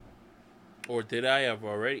Or did I have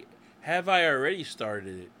already? Have I already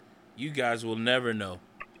started it? You guys will never know.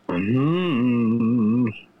 Mm-hmm.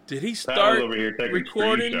 Did he start over here taking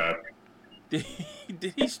recording? screenshots.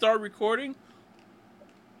 Did he start recording?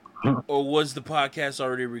 Or was the podcast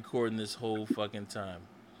already recording this whole fucking time?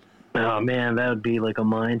 Oh man, that would be like a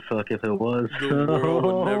mind fuck if it was. The world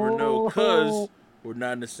would never know because we're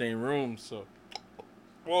not in the same room. So,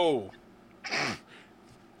 whoa,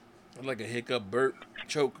 like a hiccup, burp,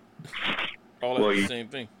 choke, all at the same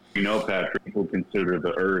thing. You know, Patrick, people consider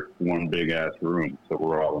the Earth one big ass room, so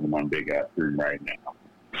we're all in one big ass room right now.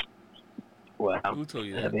 Wow. Who told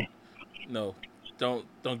you that? Heavy. No, don't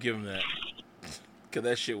give him that. Cause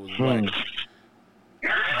that shit was whack.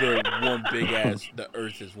 The one big ass. The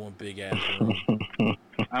Earth is one big ass room.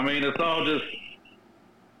 I mean, it's all just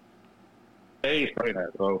space right now.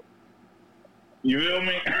 So you feel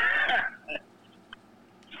me?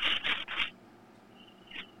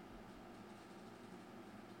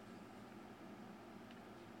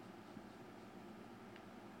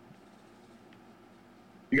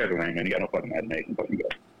 You guys are lame, man. You got no fucking imagination, but you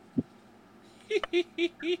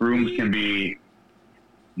guys. Rooms can be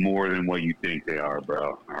more than what you think they are,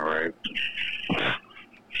 bro. All right.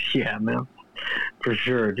 Yeah, man. For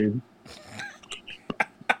sure, dude.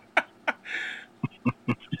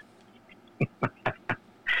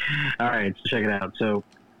 All right, so check it out. So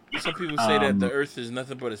some people say that the Earth is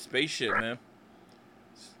nothing but a spaceship, man.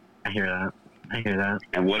 I hear that.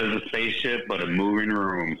 And what is a spaceship but a moving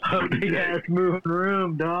room? A big ass moving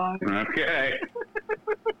room, dog. Okay.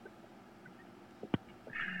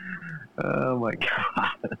 Oh my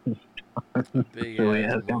god. Big Silly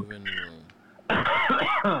ass ass moving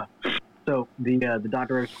room. So the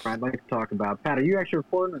Dr. X I'd like to talk about. Pat, are you actually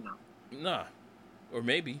recording or not? Nah, or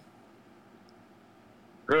maybe.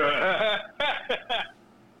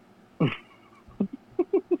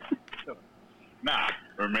 Nah,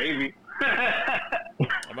 or maybe. I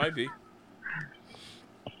might be.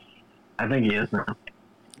 I think he is now.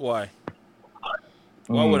 Why?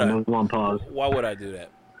 Why would I? It was a long pause. Why would I do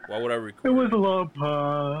that? Why would I record? It was a long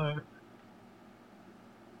pause.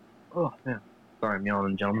 Oh, yeah. Sorry, I'm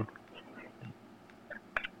yelling, gentlemen.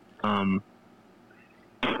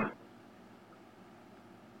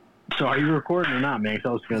 So are you recording or not, man? 'Cause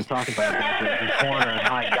I was going to talk about the corner and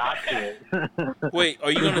how I got to it. Wait,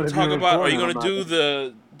 are you going to talk about? Are you going to do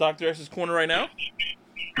the Dr. X's corner right now?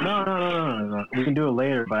 No. We can do it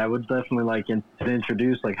later, but I would definitely like to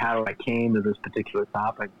introduce like how I came to this particular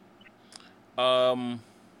topic. I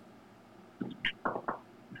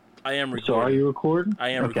am recording. So are you recording? I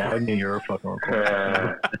am recording. Okay, I knew you were fucking recording.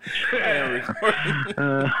 I am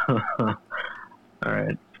recording. All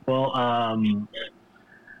right. Well,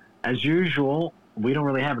 as usual, we don't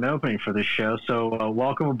really have an opening for this show, so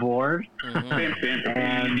welcome aboard. Mm-hmm.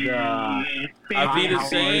 And Avita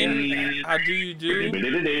Sane, how do you do?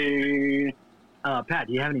 Pat,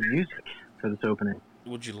 do you have any music for this opening?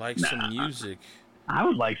 Would you like some music? I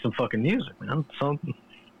would like some fucking music, man. Something.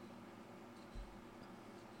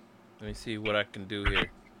 Let me see what I can do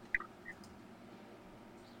here.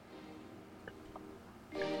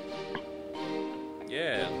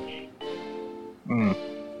 Yeah.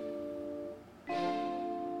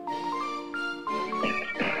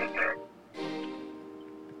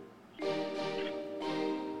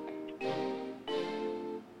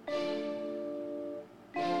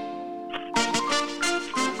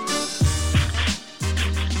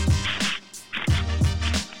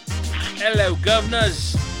 Hello,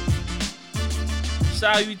 governors.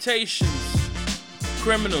 Salutations,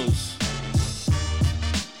 criminals,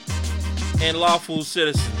 and lawful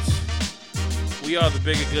citizens. We are the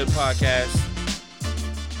Bigger Good Podcast,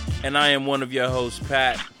 and I am one of your hosts,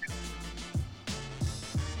 Pat.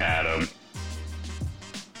 Adam.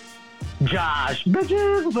 Josh,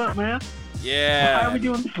 bitches, what's up, man? Yeah. Why are we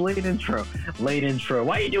doing this late intro?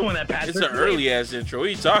 Why are you doing that, Pat? It's an early-ass intro. What are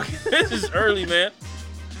you talking? This is early, man.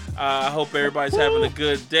 I hope everybody's having a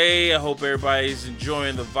good day. I hope everybody's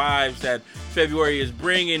enjoying the vibes that February is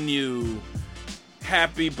bringing you.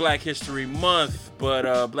 Happy Black History Month,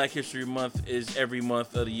 but Black History Month is every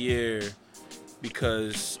month of the year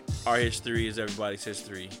because our history is everybody's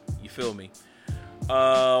history. You feel me?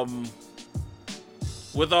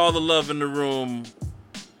 With all the love in the room,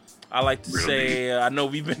 I like to say, I know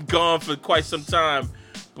we've been gone for quite some time,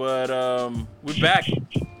 but we're back.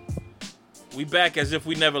 We back as if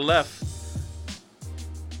we never left.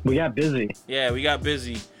 We got busy. Yeah, we got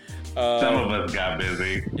busy. Some of us got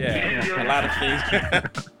busy. Yeah, a lot of things.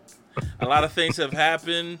 A lot of things have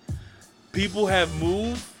happened. People have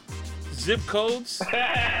moved. Zip codes.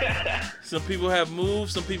 Some people have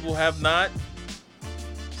moved. Some people have not.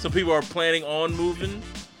 Some people are planning on moving.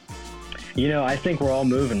 You know, I think we're all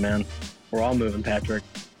moving, man. We're all moving, Patrick.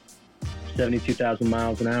 72,000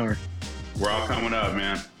 miles an hour. We're all coming up,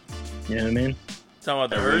 man. You know what I mean? Talking about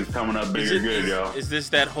the Everything's Earth. coming up bigger good, y'all. Is this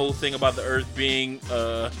that whole thing about the Earth being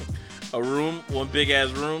a room, one big ass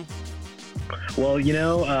room? Well, you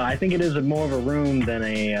know, I think it is more of a room than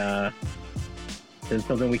than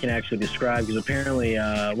something we can actually describe. Because apparently,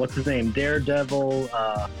 what's his name? Daredevil,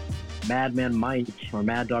 Madman Mike, or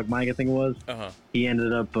Mad Dog Mike, I think it was. He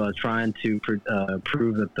ended up trying to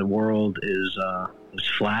prove that the world is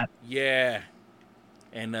flat. Yeah.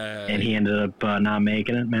 And he ended up not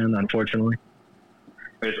making it, man, unfortunately.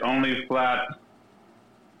 It's only flat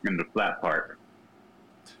in the flat part,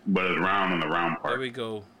 but it's round in the round part. There we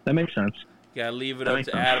go. That makes sense. Gotta leave it up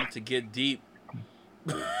to Adam to get deep.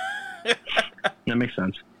 That makes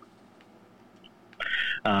sense.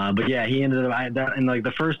 But yeah, he ended up, and like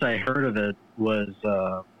the first I heard of it was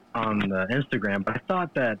on the Instagram, but I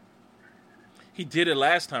thought that he did it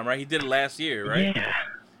last time, right? He did it last year, right? Yeah.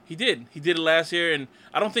 He did it last year, and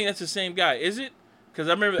I don't think that's the same guy, is it? Because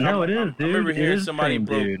I remember, it is, dude. I remember hearing somebody same,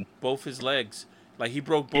 broke dude. both his legs. Like he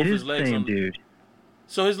broke both his legs. Same, dude.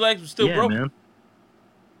 So his legs were still broken. Man.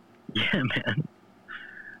 Yeah, man.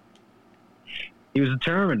 He was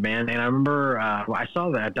determined, man. And I remember I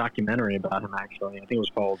saw that documentary about him, actually. I think it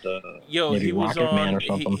was called he was Rocket on, Man or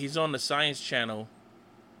something. He's on the Science Channel.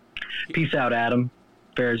 Peace out, Adam.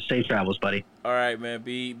 Fair, safe travels, buddy. All right, man.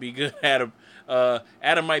 Be good, Adam.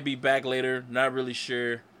 Adam might be back later. Not really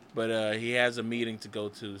sure. But he has a meeting to go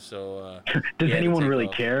to, so... does anyone really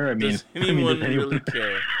care? I mean, does anyone really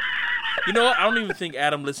care? You know what? I don't even think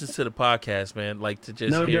Adam listens to the podcast, man. Like, to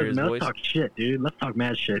just hear his voice. Let's talk shit, dude. Let's talk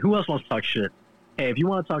mad shit. Who else wants to talk shit? Hey, if you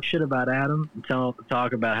want to talk shit about Adam and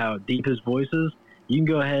talk about how deep his voice is, you can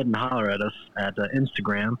go ahead and holler at us at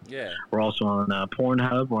Instagram. Yeah. We're also on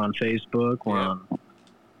Pornhub. We're on Facebook.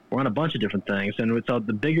 We're on a bunch of different things, and it's called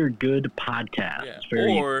the Bigger Good Podcast. Yeah. It's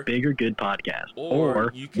very Bigger Good Podcast.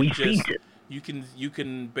 Or you can it. You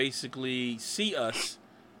can basically see us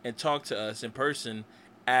and talk to us in person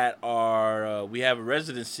at our. We have a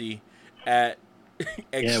residency at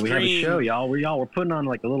Extreme. Yeah, we have a show, y'all. We're putting on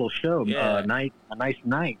like a little show. Yeah. A nice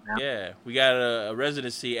night. Now. Yeah, we got a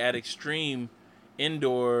residency at Extreme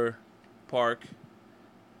Indoor Park.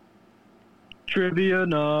 Trivia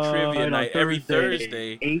night every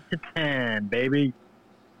Thursday. 8 to 10, baby.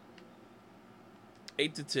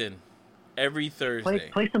 8 to 10. Every Thursday.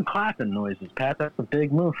 Play some clapping noises, Pat. That's a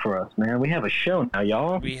big move for us, man. We have a show now,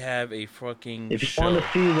 y'all. We have a fucking If you show. want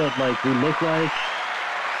to see what like we look like,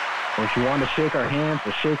 or if you want to shake our hands,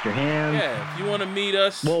 we'll shake your hands. Yeah, if you want to meet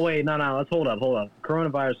us. Well, wait, no. Let's hold up.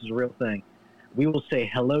 Coronavirus is a real thing. We will say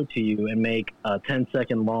hello to you and make a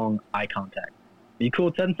 10-second long eye contact. Are you cool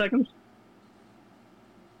with 10 seconds?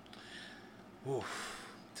 Oof.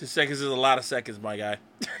 2 seconds is a lot of seconds, my guy.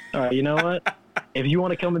 All right, you know what? If you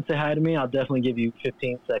want to come and say hi to me, I'll definitely give you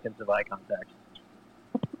 15 seconds of eye contact.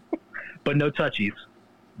 But no touchies,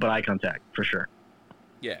 but eye contact, for sure.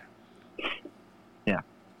 Yeah. Yeah.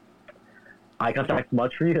 Eye contact's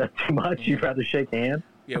much for you? That's too much? You'd rather shake hands?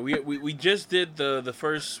 Yeah, we just did the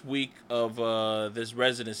first week of this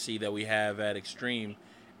residency that we have at Extreme,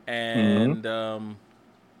 and I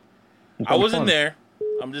wasn't there.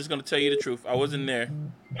 I'm just gonna tell you the truth. I wasn't there.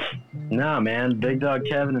 Nah, man. Big Dog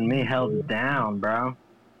Kevin and me held it down, bro.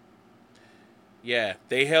 Yeah,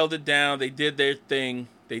 they held it down. They did their thing.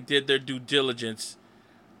 They did their due diligence.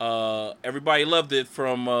 Everybody loved it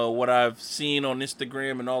from what I've seen on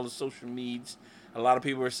Instagram and all the social medias. A lot of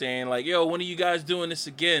people are saying like, "Yo, when are you guys doing this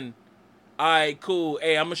again?" All right, cool.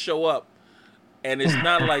 Hey, I'm gonna show up. And it's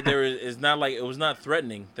not like it was not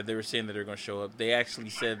threatening that they were saying that they're gonna show up. They actually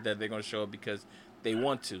said that they're gonna show up because they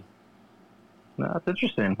want to. That's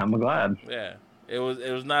interesting. I'm glad. Yeah, it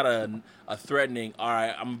was not a threatening. All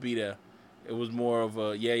right, I'm gonna be there. It was more of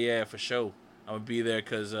a yeah for sure. I'm gonna be there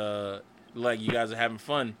because like you guys are having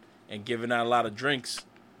fun and giving out a lot of drink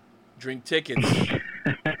tickets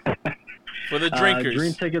for the drinkers.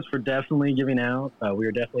 Drink tickets we're definitely giving out. We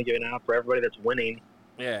are definitely giving out for everybody that's winning.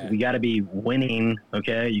 Yeah, we got to be winning.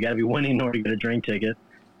 Okay, you got to be winning in order to get a drink ticket.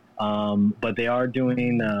 But they are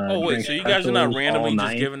doing. Oh wait, so you guys are not randomly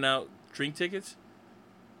just giving out drink tickets?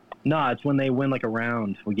 No, it's when they win like a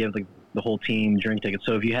round. We give the whole team drink tickets.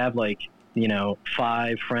 So if you have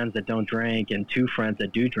 5 friends that don't drink and 2 friends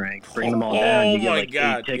that do drink, bring them all down. You get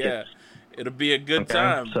 8 tickets. Yeah. It'll be a good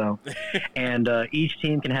time. So, and each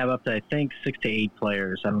team can have up to I think 6 to 8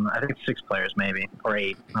 players. I don't know. I think 6 players maybe or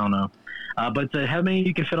 8. I don't know. But how many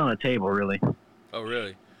you can fit on a table really? Oh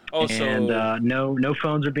really? Oh, and no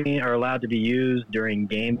phones are allowed to be used during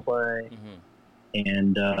gameplay. Mm-hmm.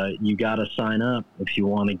 And you got to sign up if you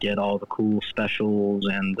want to get all the cool specials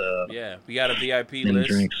and yeah, we got a VIP and list.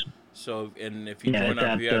 drinks. So, and if you Yeah, join it's our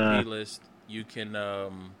at, VIP list, you can,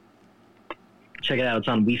 Check it out. It's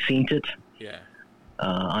on We Seen It. yeah.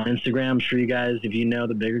 On Instagram, I'm sure you guys, if you know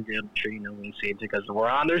the bigger grid, I'm sure you know We Seen It because we're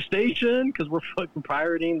on their station because we're fucking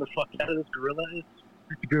pirating the fuck out of this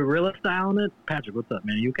gorilla styling it. Patrick, what's up,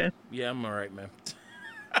 man? You okay? Yeah, I'm all right, man.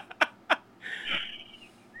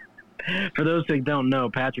 For those that don't know,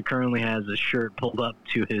 Patrick currently has his shirt pulled up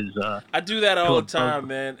to his. I do that all the Cool. time,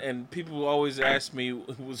 man, and people always ask me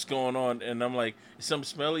what's going on, and I'm like, is something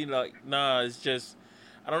smelly? Like, nah, it's just,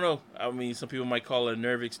 I don't know. I mean, some people might call it a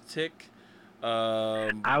nervous tick.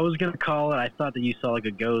 I was gonna call it. I thought that you saw like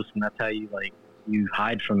a ghost, and that's how you you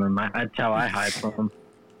hide from them. That's how I hide from them.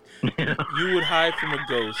 You would hide from a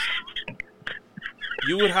ghost.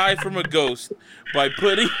 You would hide from a ghost by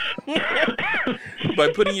putting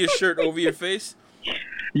your shirt over your face.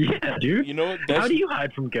 Yeah, dude. You know what? How do you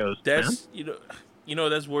hide from ghosts? That's man? you know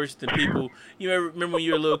that's worse than people. You ever remember when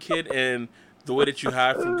you were a little kid and the way that you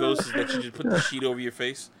hide from ghosts is that you just put the sheet over your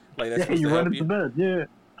face, like that's supposed you to run help into you. bed. Yeah.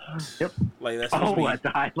 Yep. Like that's supposed Oh, I to be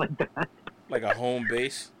hide like that. like a home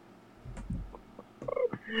base.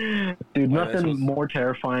 Dude, Oh, that's nothing what's- more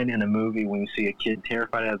terrifying in a movie when you see a kid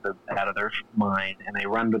terrified out of their mind and they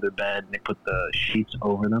run to their bed and they put the sheets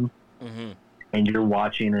over them Mm-hmm. and you're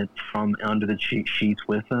watching it from under the sheets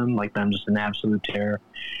with them, like them just in absolute terror.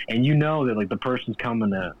 And you know that like the person's coming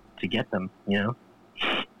to get them, you know?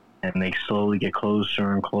 And they slowly get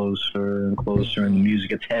closer and closer and closer and the music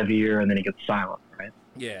gets heavier and then it gets silent, right?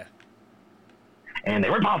 Yeah. And they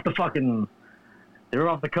rip off the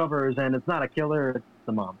covers and it's not a killer, it's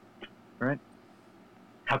the mom, right?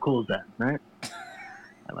 How cool is that, right?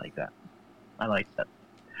 I like that.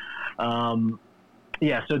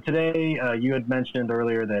 Yeah, so today you had mentioned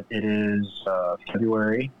earlier that it is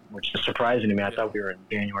February, which is surprising to me. I thought we were in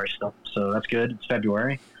January stuff, so that's good. It's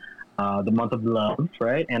February, the month of love,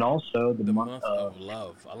 right? And also the month of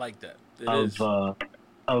love. I like that. It is.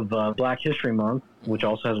 Of Black History Month, which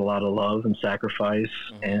also has a lot of love and sacrifice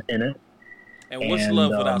in it. And what's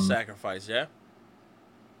love without sacrifice, yeah?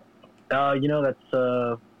 You know,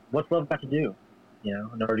 that's what's love got to do, you know,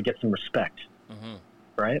 in order to get some respect,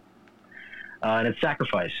 right? And it's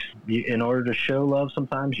sacrifice. In order to show love,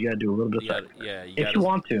 sometimes you got to do a little bit of sacrifice. If you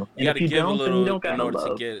want to. You and got to if you give don't, a little then you don't got in no order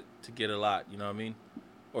love. to get a lot, you know what I mean?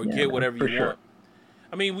 Or Yeah, get whatever for you sure. want.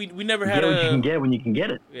 I mean, we never You had get what you can get when you can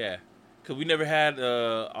get it. Yeah, because we never had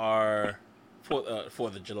our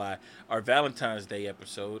 4th of July, our Valentine's Day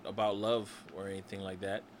episode about love or anything like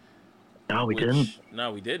that. No, we didn't.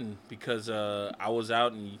 No, we didn't because I was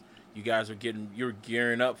out and you guys were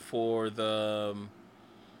gearing up for the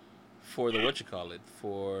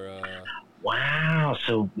Wow.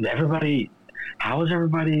 So how was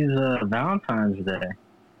everybody's Valentine's Day?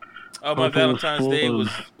 Oh, my Hopefully it was Valentine's Day full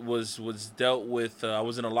was dealt with. I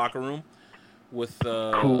was in a locker room with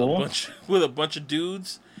Cool. a bunch of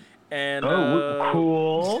dudes and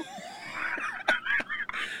Cool.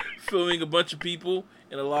 filming a bunch of people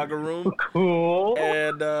in a locker room. Cool.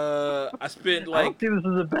 And I spent I don't think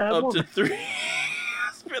this is a bad up one. to 3. I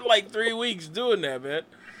spent like 3 weeks doing that, man.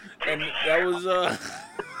 And that was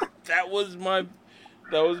that was my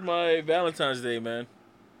Valentine's Day, man.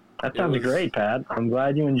 That sounds great, Pat. I'm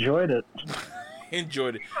glad you enjoyed it.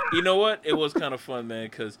 Enjoyed it. You know what? It was kind of fun, man,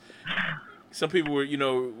 because some people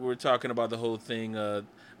were talking about the whole thing.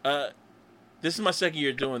 This is my second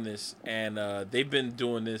year doing this, and they've been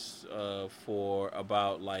doing this for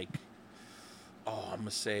about I'm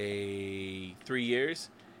gonna say 3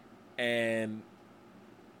 years. And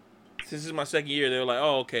since this is my second year, they were like,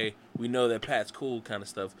 "Oh, okay, we know that Pat's cool," kind of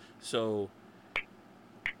stuff. So,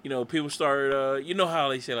 people started. You know how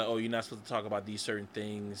they say like, "Oh, you're not supposed to talk about these certain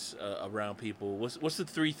things around people." What's the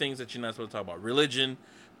 3 things that you're not supposed to talk about? Religion,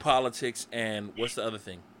 politics, and what's the other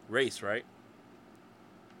thing? Race, right?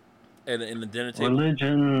 And in the dinner table,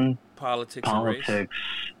 Religion, politics, and race, right?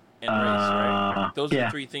 Those are the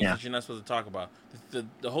 3 things that you're not supposed to talk about.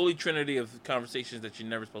 The holy trinity of conversations that you're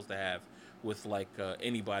never supposed to have with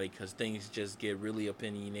anybody, because things just get really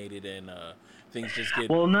opinionated and things just get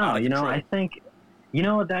well, no, out of control. I think,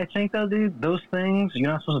 what I think though, dude, those things you're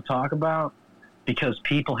not supposed to talk about because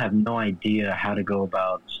people have no idea how to go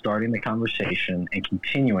about starting the conversation and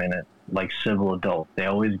continuing it like civil adults. They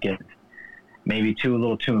always get maybe a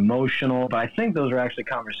little too emotional, but I think those are actually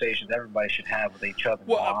conversations everybody should have with each other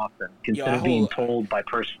more often, instead of being told by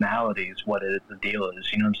personalities what the deal is.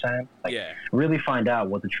 You know what I'm saying? Really find out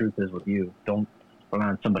what the truth is with you. Don't rely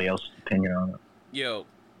on somebody else's opinion on it. Yo,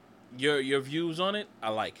 your views on it, I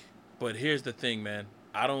like. But here's the thing, man.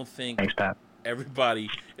 I don't think... Thanks, Pat. everybody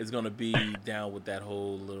is gonna be down with that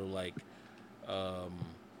whole little like,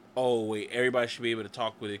 oh wait, everybody should be able to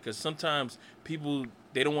talk with it, because sometimes people,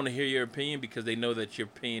 they don't want to hear your opinion because they know that your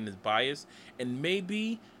opinion is biased, and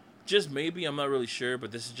maybe, just maybe, I'm not really sure,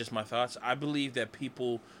 but this is just my thoughts. I believe that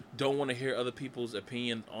people don't want to hear other people's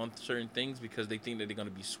opinion on certain things because they think that they're going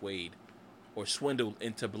to be swayed or swindled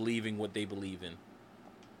into believing what they believe in.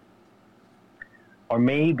 Or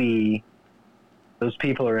maybe those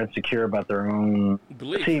people are insecure about their own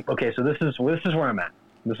belief. See, okay, so this is where I'm at.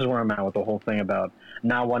 This is where I'm at with the whole thing about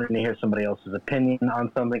not wanting to hear somebody else's opinion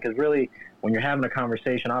on something, because really, when you're having a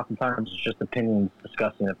conversation, oftentimes it's just opinions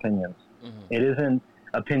discussing opinions. Mm-hmm. It isn't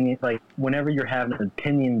opinion, like whenever you're having an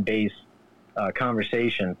opinion-based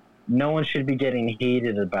conversation, no one should be getting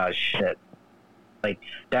heated about shit. Like,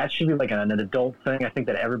 that should be like an adult thing. I think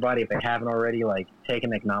that everybody, if they haven't already, like,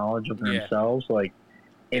 taken acknowledge of themselves, like,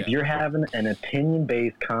 if you're having an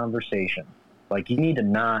opinion-based conversation, like, you need to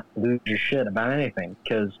not lose your shit about anything,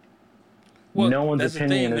 because no one's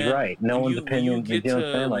opinion is right. No one's opinion is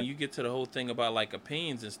right. When you get to the whole thing about, like,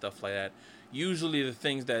 opinions and stuff like that, usually the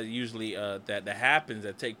things that usually that happens,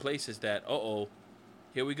 that take place, is that,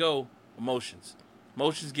 here we go, emotions.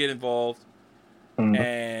 Emotions get involved,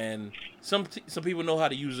 and some people know how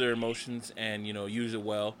to use their emotions and, you know, use it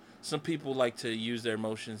well. Some people like to use their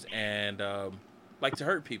emotions and like to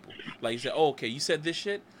hurt people. Like, you say, okay, you said this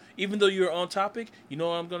shit. Even though you're on topic, you know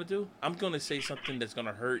what I'm going to do? I'm going to say something that's going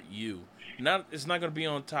to hurt you. It's not going to be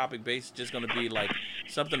on topic based. It's just going to be like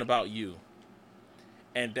something about you.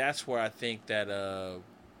 And that's where I think that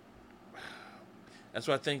that's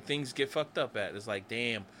where I think things get fucked up at. It's like,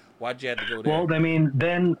 damn, why'd you have to go there? Well, I mean,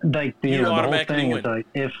 then like the whole thing is like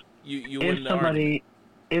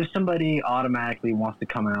if somebody automatically wants to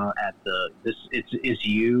come out at it's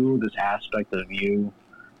you, this aspect of you.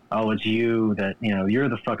 Oh, it's you that, you know, you're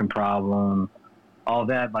the fucking problem. All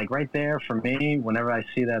that, like, right there, for me, whenever I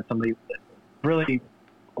see that somebody, really,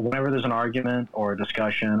 whenever there's an argument or a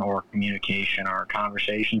discussion or communication or a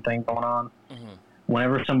conversation thing going on,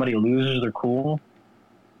 whenever somebody loses their cool,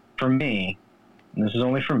 for me, and this is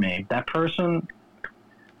only for me, that person,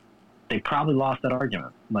 they probably lost that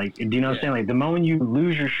argument. Like, do you know what I'm saying? Like, the moment you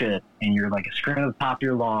lose your shit and you're, like, screaming at the top of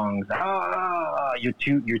your lungs, you're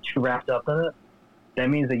too wrapped up in it, that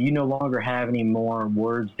means that you no longer have any more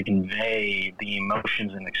words to convey the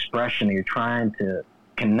emotions and expression that you're trying to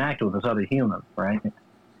connect with this other human, right?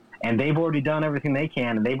 And they've already done everything they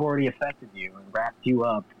can, and they've already affected you and wrapped you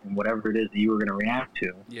up in whatever it is that you were going to react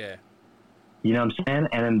to. Yeah. You know what I'm saying?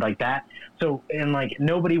 And then, like, that. So, and, like,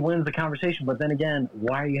 nobody wins the conversation. But then again,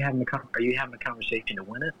 why are you having are you having a conversation to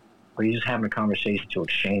win it? Or are you just having a conversation to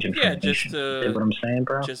exchange information? Yeah, just to... You know what I'm saying,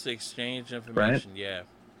 bro? Just to exchange information, right? Yeah.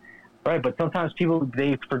 Right, but sometimes people,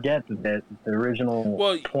 they forget that the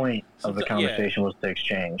original point of the conversation was to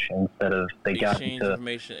exchange instead of they got into...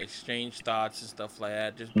 information, exchange thoughts and stuff like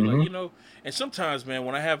that. Just be like, you know, and sometimes, man,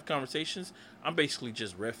 when I have conversations, I'm basically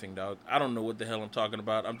just riffing, dog. I don't know what the hell I'm talking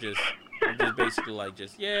about. I'm just basically like,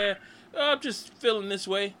 I'm just feeling this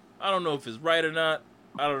way. I don't know if it's right or not.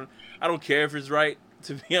 I don't care if it's right,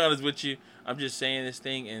 to be honest with you. I'm just saying this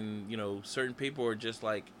thing, and, you know, certain people are just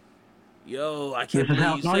like, yo, I can't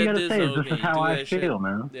believe you said this. This is how I feel,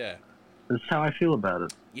 man. Yeah. This is how I feel about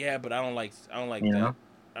it. Yeah, but I don't like that. Know?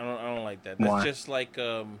 I don't like that. That's Why? just like,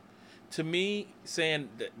 to me, saying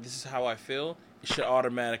that this is how I feel, it should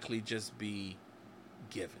automatically just be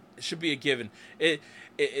given. It should be a given.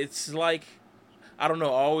 It's like, I don't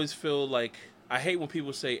know, I always feel like, I hate when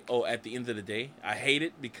people say, oh, at the end of the day. I hate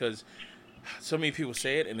it because so many people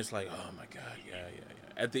say it, and it's like, oh my God, yeah.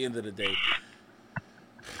 At the end of the day.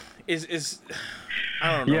 Is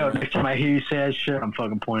I don't know. Yo, next time I hear you say that shit, I'm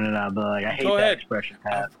fucking pointing it out. But like, I hate that expression,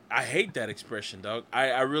 Pat. I hate that expression, dog.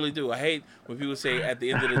 I really do. I hate when people say at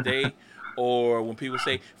the end of the day, or when people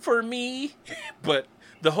say for me. But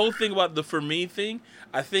the whole thing about the for me thing,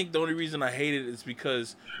 I think the only reason I hate it is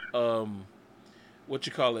because, Bill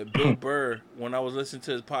Burr, when I was listening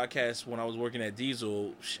to his podcast when I was working at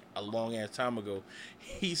Diesel a long ass time ago,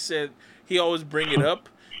 he said he always bring it up.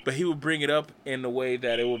 But he would bring it up in the way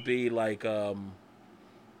that it would be like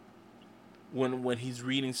when he's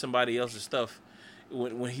reading somebody else's stuff,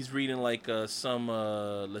 when he's reading like some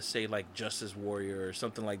let's say like Justice Warrior or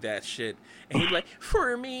something like that shit, and he's like,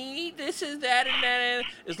 for me, this is that and that.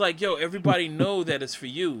 It's like, yo, everybody know that it's for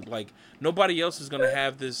you. Like nobody else is gonna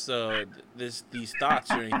have this these thoughts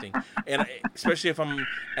or anything. And especially if I'm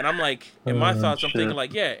like in my thoughts, I'm thinking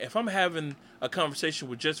like, yeah, if I'm having a conversation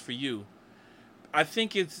with just for you. I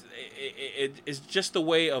think it's just a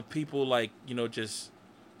way of people, like, you know, just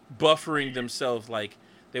buffering themselves, like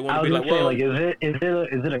They want I to was be gonna like, say, well, like,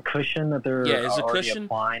 is it a cushion that they're yeah, it's a already cushion.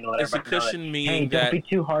 applying? Or whatever? It's a But no, cushion, like, meaning hey, that don't be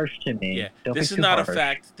too harsh to me. yeah, Don't this be is too not harsh. a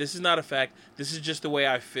fact. This is not a fact. This is just the way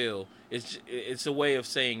I feel. It's a way of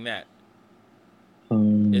saying that.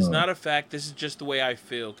 It's not a fact. This is just the way I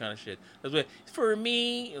feel, kind of shit. That's what for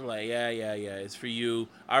me. Like, yeah. It's for you.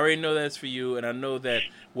 I already know that's for you, and I know that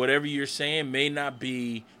whatever you're saying may not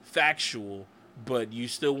be factual, but you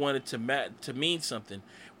still want it to mean something.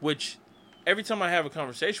 Which every time I have a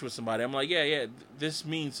conversation with somebody, I'm like, yeah, this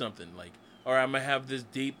means something. Like, or I'm gonna have this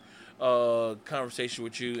deep conversation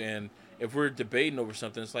with you, and if we're debating over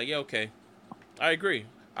something, it's like, yeah, okay, I agree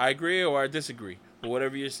or I disagree, or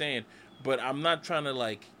whatever you're saying. But I'm not trying to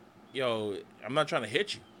I'm not trying to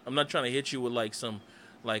hit you. I'm not trying to hit you with with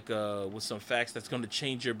some facts that's going to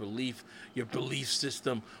change your belief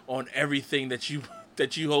system on everything that you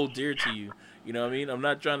hold dear to you. You know what I mean? I'm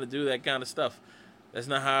not trying to do that kind of stuff. That's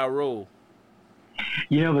not how I roll.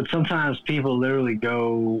 But sometimes people literally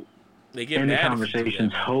go They get into mad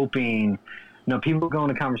conversations hoping. No, people go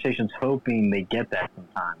into conversations hoping they get that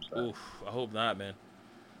sometimes. Though. Oof, I hope not, man.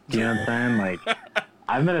 You know what I'm saying? Like,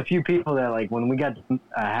 I've met a few people that, like, when we got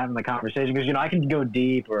having the conversation, because, I can go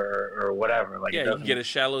deep or whatever. Like, yeah, you can get as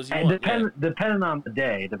shallow as you want. Depending on the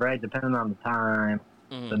day, right? Depending on the time,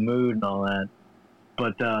 the mood and all that.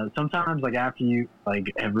 But sometimes, like, after you,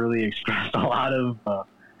 like, have really expressed a lot of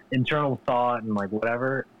internal thought and, like,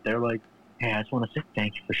 whatever, they're like, hey, I just want to say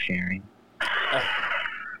thank you for sharing.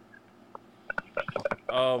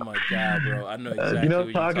 Oh my god, bro! I know exactly what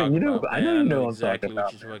you're talking, talking about. I know you know exactly what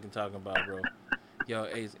what you're fucking talking about, bro. Yo,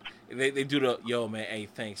 hey, they do the man. Hey,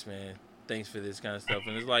 thanks, man. Thanks for this kind of stuff,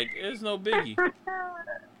 and it's like it's no biggie.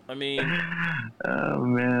 I mean, oh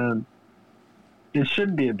man, it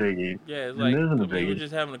shouldn't be a biggie. Yeah, it's like we're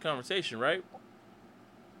just having a conversation, right?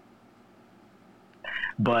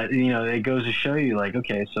 But it goes to show you, like,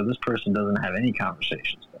 okay, so this person doesn't have any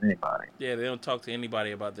conversations with anybody. Yeah, they don't talk to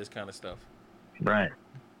anybody about this kind of stuff. Right.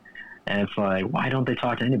 And it's like, why don't they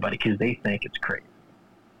talk to anybody? Because they think it's crazy.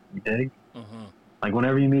 You dig? Mm-hmm. Like,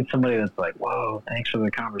 whenever you meet somebody that's like, whoa, thanks for the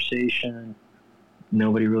conversation,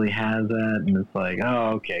 nobody really has that. And it's like,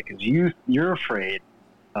 oh, okay, because you're afraid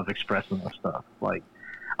of expressing this stuff. Like,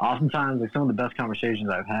 oftentimes, like, some of the best conversations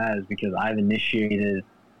I've had is because I've initiated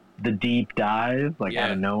the deep dive, like, out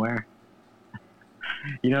of nowhere.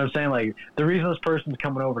 You know what I'm saying? Like, the reason this person's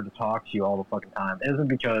coming over to talk to you all the fucking time isn't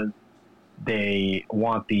because they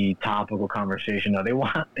want the topical conversation. No, they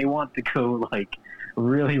want to go, like,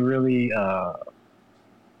 really, really,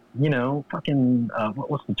 fucking,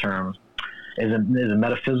 what's the term? Is it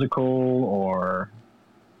metaphysical or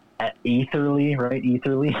etherly, right?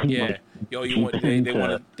 Etherly. Yeah. Like, Yo,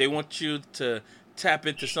 they want you to tap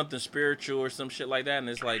into something spiritual or some shit like that, and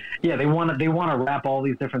it's like, yeah, they want to wrap all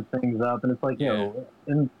these different things up, and it's like,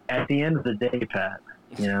 and at the end of the day, Pat,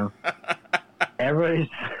 everybody's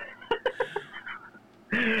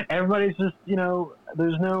just,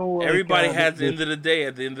 there's no, like, everybody has the end of the day.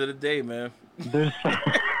 At the end of the day, man, there's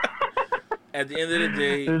at the end of the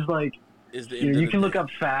day, there's like, is the end you can look up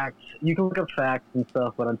facts, and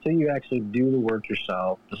stuff, but until you actually do the work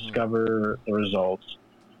yourself, discover the results.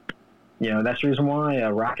 That's the reason why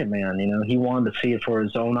Rocket Man, he wanted to see it for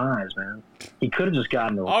his own eyes, man. He could have just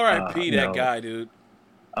gotten R.I.P. that guy, dude.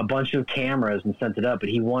 A bunch of cameras and sent it up, but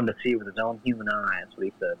he wanted to see it with his own human eyes. What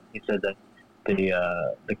he said. He said that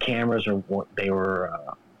the cameras are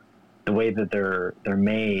the way that they're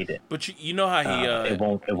made. But you know how he it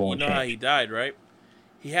won't change. how he died, right?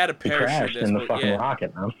 He had a parachute. He crashed in the fucking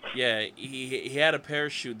rocket, man. Yeah, he had a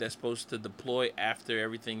parachute that's supposed to deploy after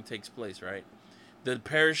everything takes place, right? The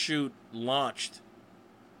parachute launched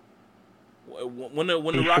when the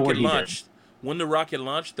rocket launched. When the rocket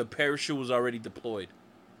launched, the parachute was already deployed.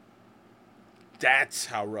 That's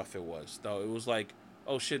how rough it was, though. It was like,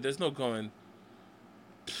 oh shit, there's no going.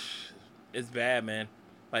 It's bad, man.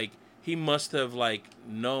 Like, he must have, like,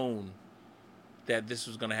 known that this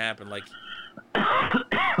was gonna happen, like,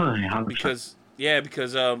 because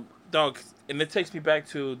dog. And it takes me back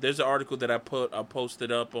to, there's an article that I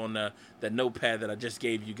posted up on that notepad that I just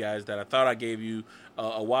gave you guys, that I thought I gave you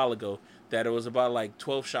a while ago, that it was about, like,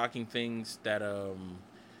 12 shocking things that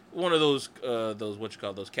one of those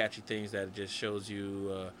those catchy things that just shows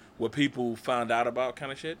you what people found out about,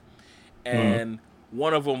 kind of shit. And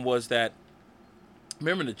one of them was that,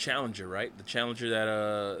 remember the Challenger, right? The Challenger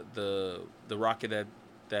that the rocket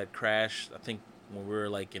that crashed, I think when we were,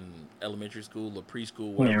 like, in elementary school or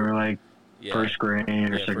preschool, whatever. Yeah, we were like first grade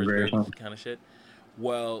or second grade or something, kind of shit.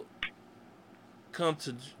 Well, come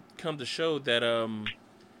to show that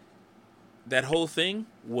that whole thing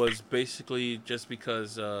was basically just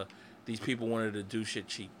because these people wanted to do shit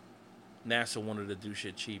cheap. NASA wanted to do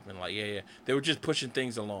shit cheap, and like, they were just pushing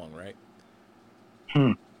things along, right?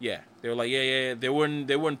 Yeah, they were like, They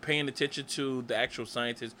weren't paying attention to the actual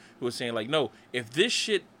scientists who were saying like, no, if this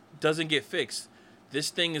shit doesn't get fixed, this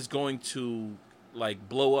thing is going to like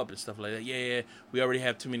blow up and stuff like that. We already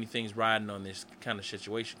have too many things riding on this kind of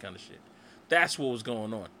situation, kind of shit. That's what was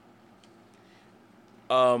going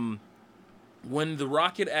on. When the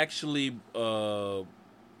rocket actually, was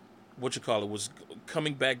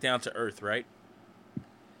coming back down to Earth, right?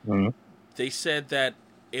 Mm-hmm. They said that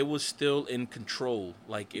it was still in control.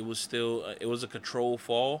 Like it was still, it was a control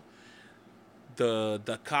fall.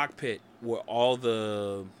 The cockpit where all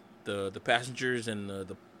the passengers and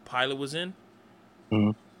the pilot was in,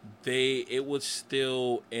 mm-hmm. It was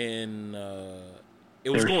still in. It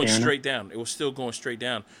was going straight down. It was still going straight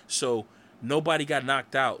down. So nobody got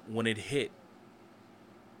knocked out when it hit.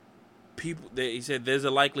 He said there's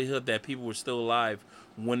a likelihood that people were still alive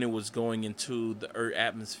when it was going into the Earth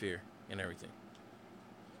atmosphere and everything.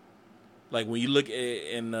 Like when you look at,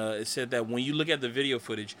 and it said that when you look at the video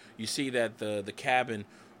footage, you see that the cabin,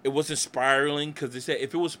 it wasn't spiraling, because they said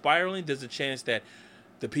if it was spiraling, there's a chance that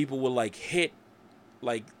the people will like hit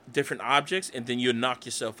like different objects and then you'll knock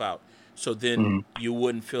yourself out. So then you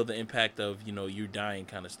wouldn't feel the impact of, you dying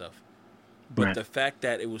kind of stuff. But the fact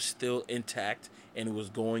that it was still intact and it was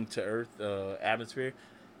going to Earth atmosphere,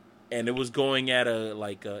 and it was going at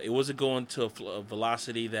it wasn't going to a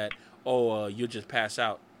velocity that you'll just pass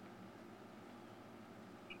out.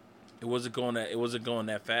 It wasn't going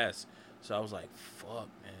that fast. So I was like, fuck,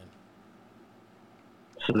 man.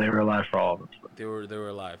 So they were alive for all of us. They were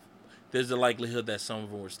alive. There's a likelihood that some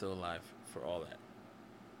of them were still alive for all that.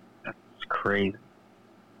 That's crazy.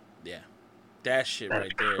 Yeah. That shit That's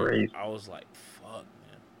right there. Crazy. I was like, fuck,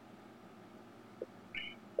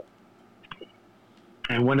 man.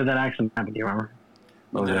 And when did that accident happen? Do you remember?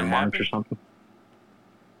 Was it in March or something?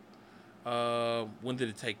 When did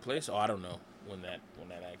it take place? Oh, I don't know when that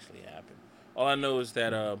actually happened. All I know is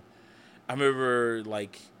that I remember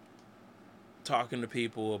like talking to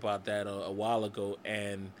people about that a while ago,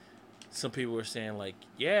 and some people were saying like,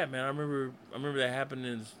 yeah, man, I remember that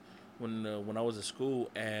happened when I was at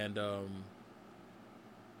school, and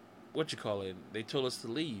they told us to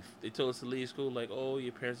leave. They told us to leave school, like, oh,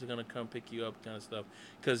 your parents are gonna come pick you up, kind of stuff.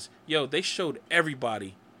 Because they showed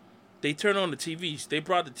everybody. They turned on the TVs. They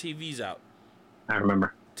brought the TVs out. I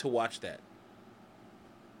remember. To watch that.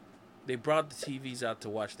 They brought the TVs out to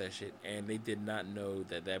watch that shit, and they did not know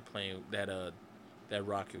that plane, that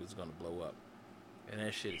rocket was gonna blow up, and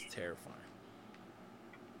that shit is terrifying.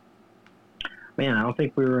 Man, I don't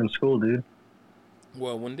think we were in school, dude.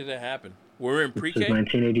 Well, when did that happen? We were in pre-K? This is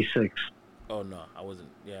 1986. Oh, no, I wasn't.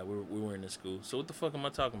 Yeah, we weren't in school. So what the fuck am I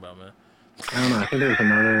talking about, man? I don't know. I think there's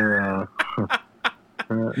another...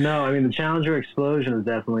 no, I mean, the Challenger explosion was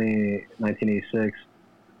definitely 1986.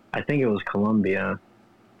 I think it was Columbia.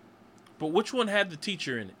 But which one had the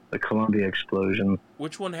teacher in it? The Columbia explosion.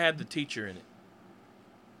 Which one had the teacher in it?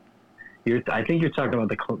 I think you're talking about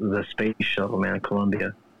the space shuttle, man,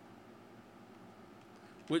 Columbia.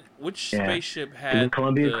 Which spaceship had the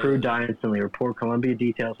Columbia crew died instantly. Report Columbia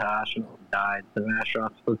details how astronauts died. 7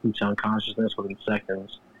 astronauts slipped into unconsciousness within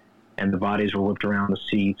seconds, and the bodies were whipped around the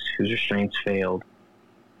seats, whose restraints failed.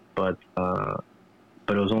 But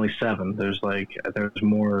it was only 7. There's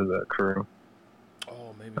more of the crew.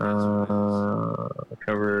 Oh, maybe that's what it is.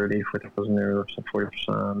 Covered 84,000 euros,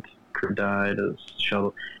 40%. Crew died as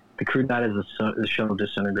shuttle. The crew died as the shuttle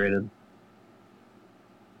disintegrated.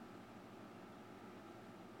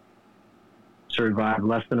 Survived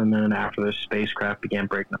less than a minute after their spacecraft began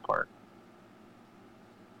breaking apart.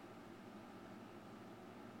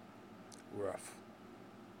 Rough.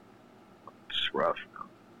 It's rough.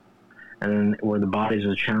 And then where the bodies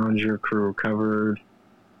of the Challenger crew recovered,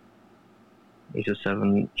 each of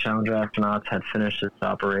 7 Challenger astronauts had finished its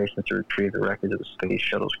operation to retrieve the wreckage of the space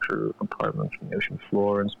shuttle's crew compartment from the ocean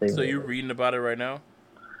floor and space. So you're reading about it right now?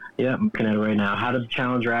 Yeah, I'm looking at it right now. How did the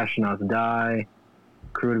Challenger astronauts die?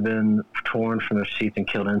 Crew had been torn from their seats and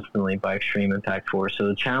killed instantly by extreme impact force. So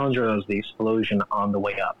the Challenger was the explosion on the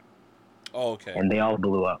way up. Oh, okay. And they all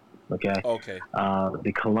blew up. Okay. Okay.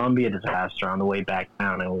 The Columbia disaster on the way back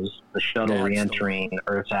down. It was the shuttle re-entering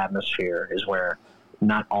Earth's atmosphere. Is where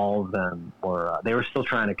not all of them were. They were still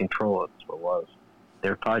trying to control it. That's what it was. They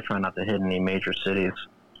were probably trying not to hit any major cities.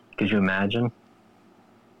 Could you imagine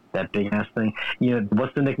that big ass thing?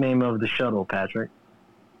 What's the nickname of the shuttle, Patrick?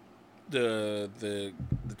 The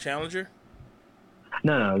Challenger?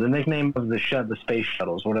 No. The nickname of the space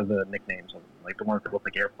shuttles. What are the nicknames of them? Like the ones that look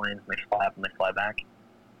like airplanes and they fly up and they fly back?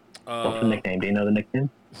 What's the nickname? Do you know the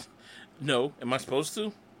nickname? No, am I supposed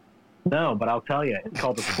to? No, but I'll tell you, it's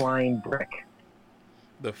called the flying brick.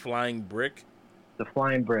 The flying brick? The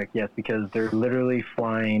flying brick, yes, because they're literally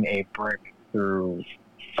flying a brick through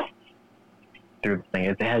the thing.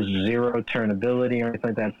 It has zero turnability or anything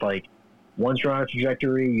like that. It's like, once you're on a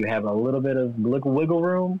trajectory, you have a little bit of wiggle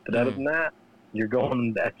room, but other than that, you're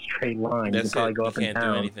going that straight line. That's you can probably it. go You up and can't do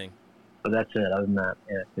down, anything. but that's it. Other than that,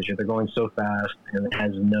 yeah, because they're going so fast and it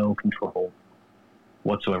has no control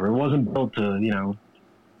whatsoever. It wasn't built to,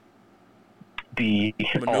 be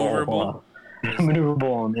Maneuverable?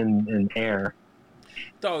 maneuverable in air.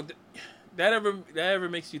 Dog, that ever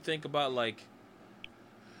makes you think about like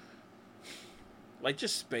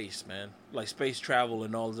just space, man, like space travel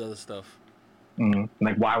and all this other stuff.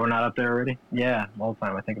 Like why we're not up there already? Yeah, all the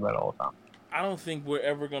time. I think about it all the time. I don't think we're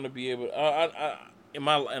ever going to be able. In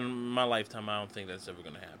my lifetime, I don't think that's ever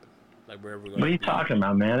going to happen. Like we're ever going. What are you talking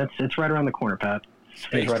about, man? It's right around the corner, Pat.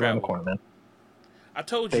 Space right travel. around the corner, man. I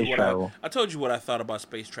told you what I thought about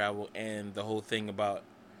space travel and the whole thing about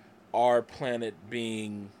our planet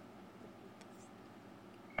being.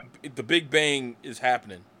 The Big Bang is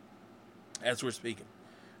happening as we're speaking.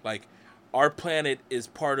 Like, our planet is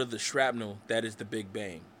part of the shrapnel that is the Big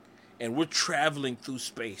Bang. And we're traveling through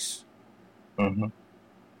space. Mm-hmm.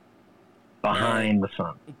 Behind the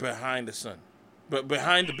sun. Behind the sun. But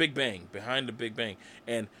behind the Big Bang. Behind the Big Bang.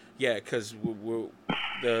 And, yeah, because we're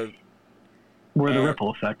the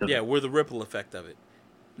ripple effect of it. Yeah, we're the ripple effect of it.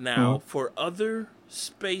 Now, for other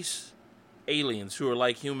space aliens who are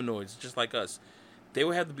like humanoids, just like us, they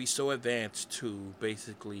would have to be so advanced to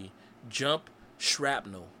basically jump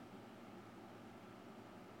shrapnel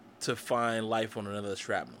to find life on another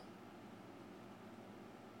shrapnel.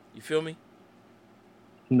 You feel me?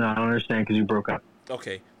 No, I don't understand because you broke up.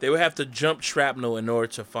 Okay. They would have to jump shrapnel in order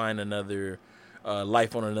to find another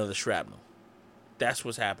life on another shrapnel. That's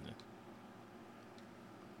what's happening.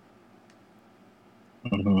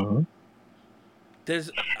 Mm-hmm.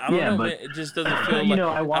 I don't know, man. It just doesn't feel like...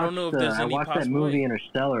 I don't know if there's any possible I watched that movie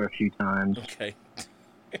Interstellar a few times. Okay.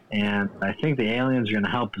 And I think the aliens are going to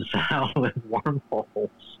help us out with wormholes.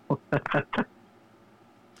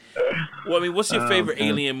 Well, I mean, what's your favorite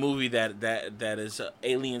alien movie that is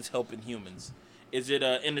aliens helping humans? Is it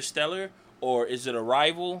Interstellar, or is it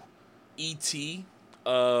Arrival, E.T.,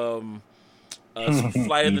 Flight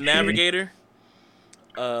of the Navigator?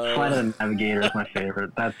 Flight of the Navigator is my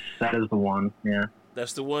favorite. That is the one. Yeah,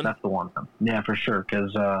 that's the one. That's the one. Yeah, for sure.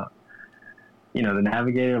 Because the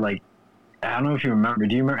Navigator, like, I don't know if you remember.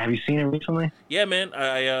 Do you remember? Have you seen it recently? Yeah, man.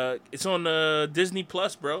 It's on Disney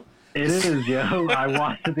Plus, bro. It is, yo. I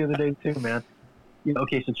watched it the other day too, man.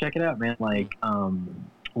 Okay, so check it out, man. Like,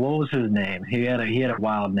 what was his name? He had a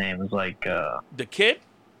wild name. It was like the kid.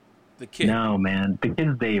 The kid. No, man. The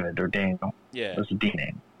kid's David or Daniel. Yeah. That's a D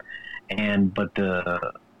name. But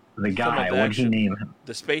the guy, what did he name him?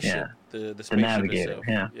 The spaceship. Yeah. The spaceship Navigator.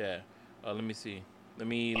 itself. Yeah. Yeah. Let me see. Let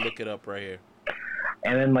me look it up right here.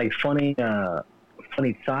 And then, like, funny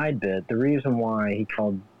side bit, the reason why he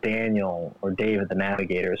called Daniel or David the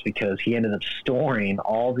Navigator is because he ended up storing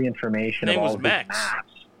all the information of all his maps.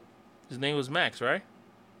 His name was Max, right?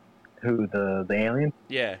 Who, the alien?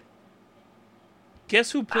 Yeah. Guess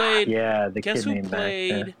who played... Guess who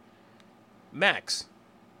played Max?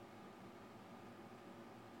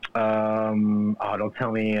 Don't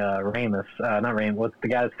tell me Ramus. Not Ramus. What's the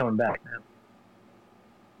guy that's coming back, man?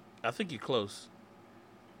 I think you're close.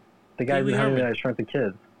 The guy who Shrunk the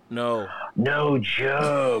Kids. No. No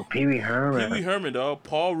joke. Pee Wee Herman. Pee Wee Herman, dog.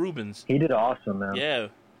 Paul Rubens. He did awesome, man. Yeah.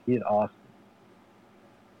 He did awesome.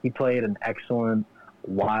 He played an excellent,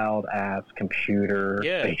 wild-ass computer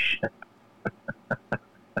spaceship.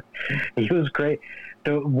 He was great.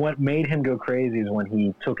 So what made him go crazy is when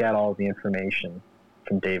he took out all the information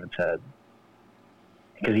from David's head.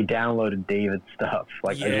 Because he downloaded David's stuff,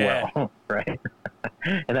 as well, right?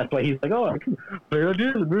 And that's why he's like, oh, I can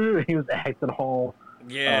do. He was acting all,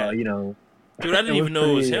 Dude, I didn't even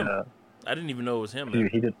know it was him. I didn't even know it was him.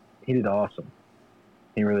 Dude, he did awesome.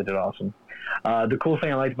 He really did awesome. The cool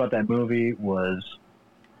thing I liked about that movie was,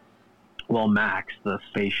 Max, the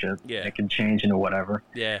spaceship, it can change into whatever.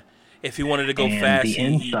 Yeah. If he wanted to go fast, the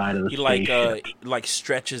inside of the spaceship, like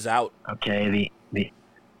stretches out. Okay, You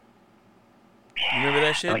remember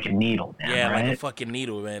that shit? Like a needle, man. Yeah, right? like a fucking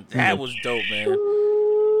needle, man. That was dope, man.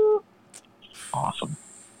 Awesome.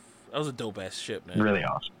 That was a dope ass ship, man. Really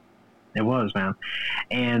awesome. It was, man.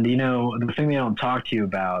 And the thing they don't talk to you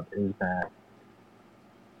about is that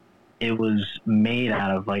it was made out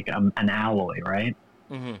of like an alloy, right?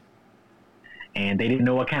 Mm-hmm. And they didn't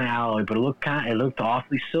know what kind of alloy, but it looked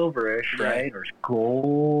awfully silverish, right? Or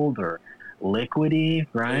gold, or liquidy,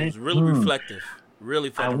 right? It was really reflective. Really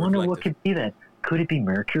I fucking wonder what reflective. could be that. Could it be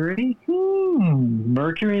mercury?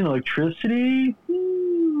 Mercury and electricity?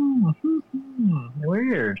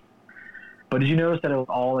 Weird. But did you notice that it was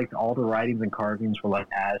all like all the writings and carvings were like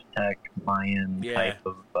Aztec, Mayan type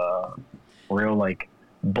of real like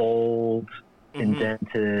bold,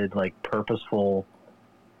 indented, like purposeful.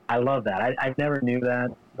 I love that. I never knew that.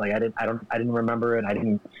 Like I didn't remember it. I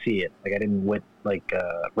didn't see it. Like I didn't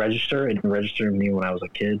register. It didn't register to me when I was a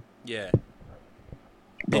kid. Yeah.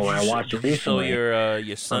 But when I watched it recently, you show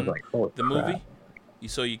your son like, holy the crap. movie? You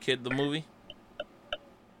saw your kid the movie?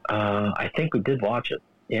 I think we did watch it.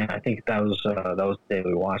 Yeah, I think that was the day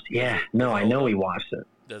we watched it. Yeah, no, I know we watched it.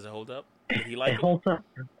 Does it hold up? Did he like it? It holds up.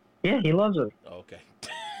 Yeah, he loves it. Oh, okay.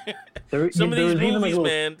 Some of these movies,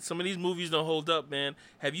 man. Some of these movies don't hold up, man.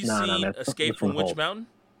 Have you seen Escape from Witch Mountain?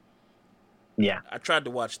 Yeah. I tried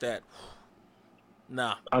to watch that.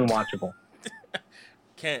 Nah. Unwatchable.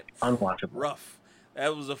 Can't. Unwatchable. Rough.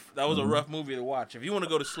 That was a rough movie to watch. If you want to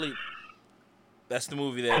go to sleep, that's the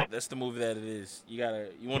movie that it is. You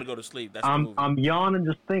want to go to sleep. That's the movie. I'm yawning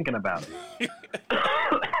just thinking about it.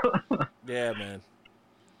 Yeah, man.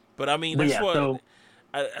 But I mean, that's what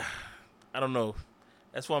I don't know.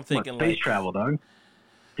 That's what I'm thinking. Space travel, dog.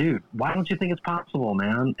 Dude, why don't you think it's possible,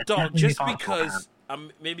 man? It's dog, just possible, because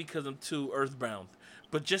man. maybe because I'm too earthbound,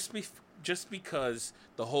 but just because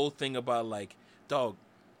the whole thing about like, dog,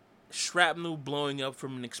 shrapnel blowing up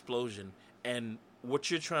from an explosion, and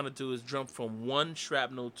what you're trying to do is jump from one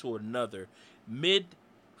shrapnel to another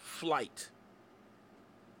mid-flight.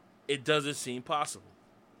 It doesn't seem possible.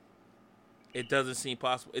 It doesn't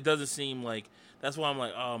seem like. That's why I'm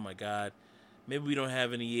like, oh my god, maybe we don't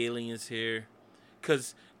have any aliens here.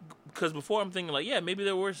 Because before I'm thinking like, yeah, maybe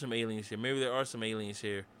there were some aliens here. Maybe there are some aliens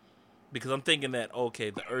here. Because I'm thinking that, okay,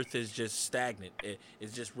 the Earth is just stagnant.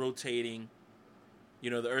 It's just rotating. You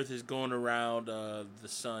know, the Earth is going around the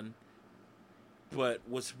sun. But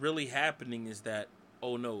what's really happening is that,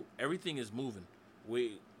 oh no, everything is moving.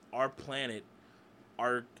 Our planet,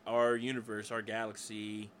 our universe, our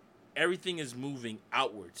galaxy, everything is moving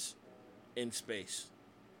outwards in space.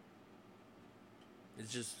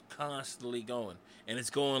 It's just constantly going. And it's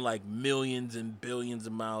going like millions and billions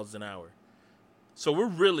of miles an hour. So we're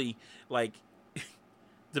really, like,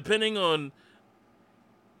 depending on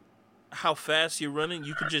how fast you're running,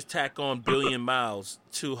 you could just tack on billion miles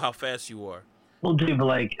to how fast you are. Well, dude, but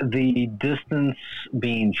like the distance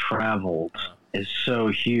being traveled is so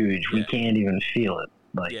huge, we can't even feel it.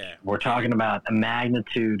 Like we're talking about a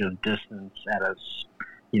magnitude of distance at us,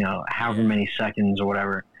 however many seconds or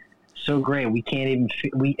whatever. So great, we can't even.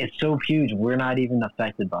 It's so huge, we're not even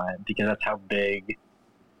affected by it because that's how big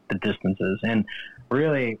the distance is. And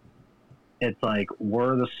really, it's like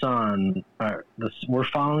we're the sun. We're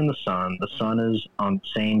following the sun. The sun is on the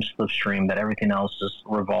same slipstream that everything else is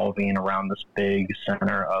revolving around this big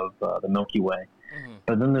center of the Milky Way. Mm-hmm.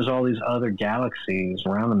 But then there's all these other galaxies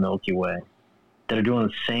around the Milky Way that are doing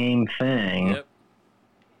the same thing,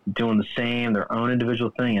 doing the same, their own individual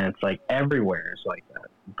thing, and it's like everywhere is like that.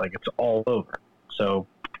 Like it's all over. So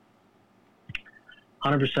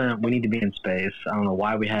 100% we need to be in space. I don't know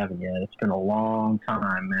why we haven't yet. It's been a long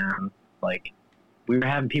time, man. Like, we were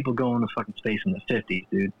having people go into fucking space in the 50s,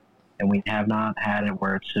 dude. And we have not had it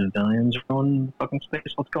where it's civilians going into fucking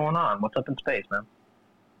space. What's going on? What's up in space,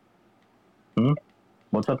 man?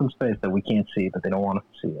 What's up in space that we can't see, but they don't want us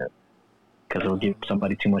to see it? Because it'll give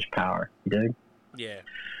somebody too much power. You dig? Yeah.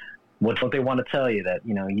 What's what they want to tell you, that,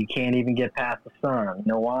 you can't even get past the sun. You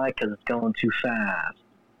know why? Because it's going too fast.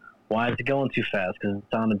 Why is it going too fast? Because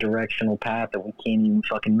it's on a directional path that we can't even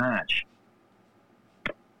fucking match.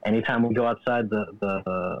 Anytime we go outside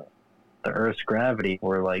the Earth's gravity,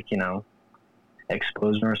 we're like,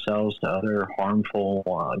 exposing ourselves to other harmful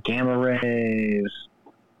gamma rays,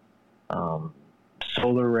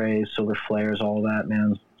 solar rays, solar flares, all that,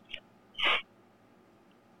 man.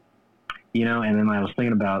 And then I was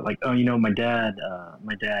thinking about, like, my dad,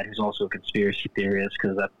 who's also a conspiracy theorist,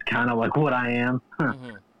 because that's kind of like what I am.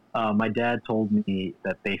 Mm-hmm. My dad told me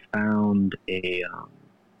that they found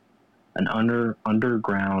an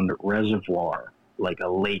underground reservoir, like a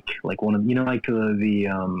lake, like one of, like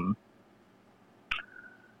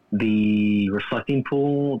the reflecting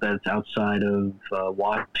pool that's outside of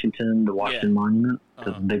Washington, the Washington Monument,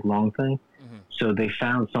 the big long thing. Mm-hmm. So they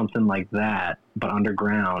found something like that, but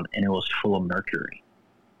underground, and it was full of mercury.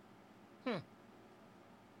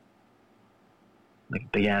 Like a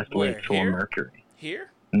big ass lake full of mercury.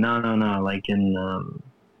 Here? No, like in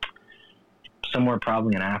somewhere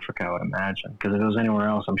probably in Africa, I would imagine. Because if it was anywhere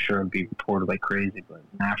else, I'm sure it'd be reported like crazy. But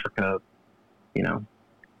in Africa,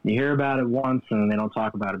 You hear about it once and then they don't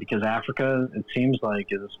talk about it because Africa, it seems like,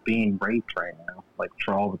 is being raped right now, like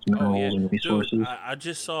for all of its minerals and resources. Dude, I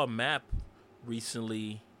just saw a map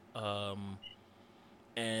recently, and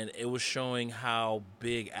it was showing how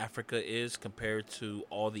big Africa is compared to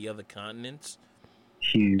all the other continents.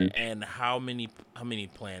 Huge. And how many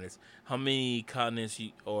planets, how many continents,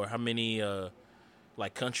 or how many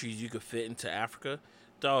like countries you could fit into Africa?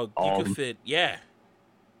 Dog, you could fit. Yeah,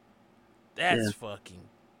 that's fucking.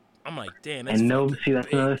 I'm like, damn. That's and no, fucking see, that's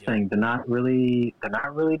big, another thing. They're not really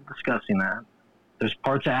discussing that. There's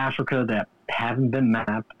parts of Africa that haven't been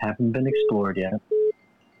mapped, haven't been explored yet.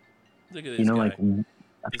 Look at this guy. Like that's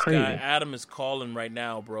this crazy. Guy, Adam is calling right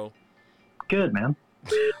now, bro. Good, man.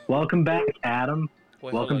 Welcome back, Adam.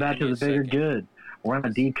 Wait, Welcome back to the bigger good. We're on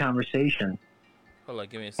a deep conversation. Hold on,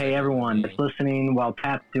 give me a second. Hey, everyone that's listening, while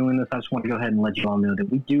Pat's doing this, I just want to go ahead and let you all know that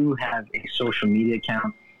we do have a social media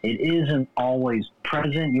account. It isn't always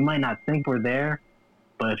present. You might not think we're there,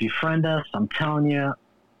 but if you friend us, I'm telling you,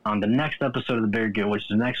 on the next episode of The Bigger Good, which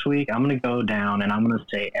is next week, I'm going to go down and I'm going to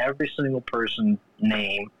say every single person's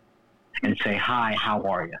name and say, hi, how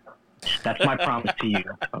are you? That's my promise to you.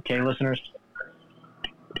 Okay, listeners?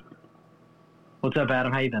 What's up,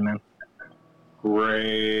 Adam? How you been, man?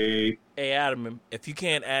 Great. Hey, Adam, if you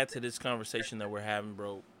can't add to this conversation that we're having,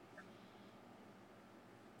 bro,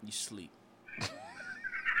 you sleep.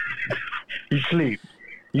 You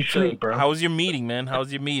sleep, bro. How was your meeting, man? How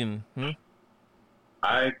was your meeting?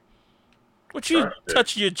 What you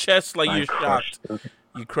touching your chest like you're shocked?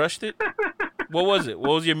 You crushed it? What was it?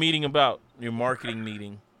 What was your meeting about? Your marketing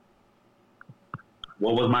meeting?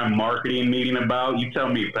 What was my marketing meeting about? You tell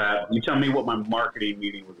me, Pat. You tell me what my marketing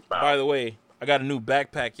meeting was about. By the way, I got a new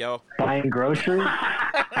backpack, y'all. Buying groceries?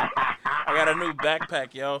 I got a new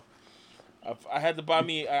backpack, y'all. I had to buy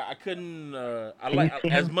me. I couldn't. I like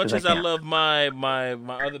as much as I love my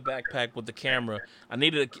other backpack with the camera. I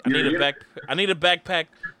need a backpack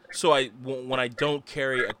so when I don't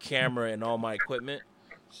carry a camera and all my equipment.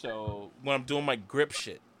 So when I'm doing my grip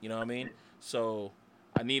shit, you know what I mean. So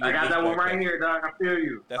I need. I got that one right here, dog. I feel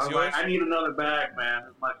you. That's yours. I need another bag, man.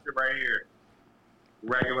 That's my shit right here.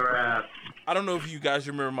 Regular ass. I don't know if you guys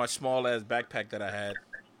remember my small ass backpack that I had.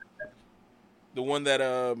 The one that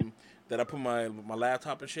I put my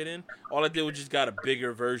laptop and shit in. All I did was just got a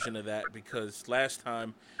bigger version of that because last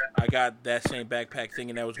time I got that same backpack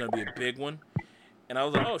thinking that was going to be a big one. And I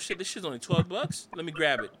was like, oh shit, this shit's only $12. Let me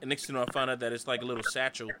grab it. And next thing you know, I found out that it's like a little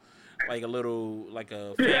satchel, like a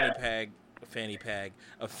fanny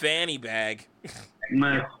bag.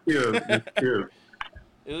 Man, cute. It's cute.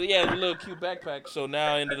 Yeah, it's a little cute backpack. So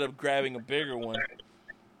now I ended up grabbing a bigger one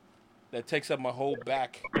that takes up my whole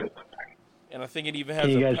back. And I think it even has.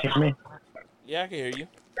 Can you guys hear me? Yeah, I can hear you.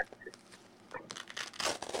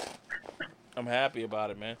 I'm happy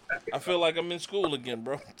about it, man. I feel like I'm in school again,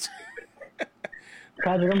 bro.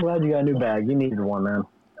 Patrick, I'm glad you got a new bag. You needed one, man.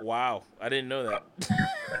 Wow, I didn't know that.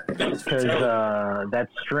 Because that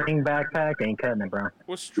string backpack ain't cutting it, bro.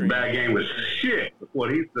 What string? The bag game was shit. That's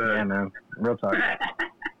what he said. Yeah, man. Real talk.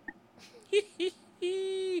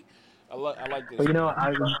 I like this. But you know,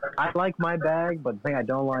 I like my bag, but the thing I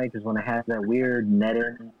don't like is when it has that weird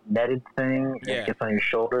netted thing that gets on your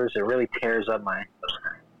shoulders. It really tears up my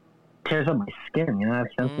skin. You know, I have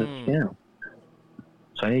sensitive skin.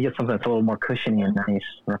 So I need to get something that's a little more cushiony and nice,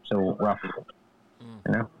 not so rough.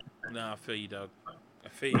 You know? Nah, I feel you, dog. I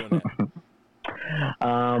feel you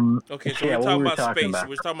on that. Okay, so we're talking about space.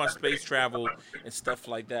 We're talking about space travel and stuff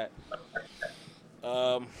like that.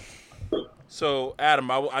 So,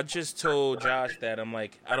 Adam, I just told Josh that I'm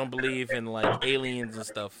like, I don't believe in like aliens and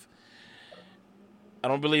stuff. I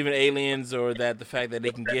don't believe in aliens or that the fact that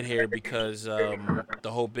they can get here because the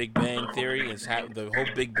whole Big Bang theory is the whole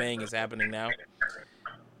Big Bang is happening now.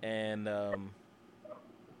 And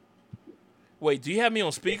wait, do you have me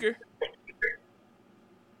on speaker?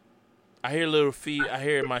 I hear a little feed. I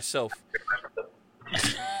hear it myself.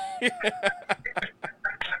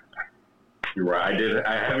 You're right.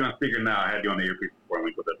 I have you on speaker now. I had you on the earpiece before. Let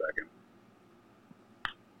me put that back in.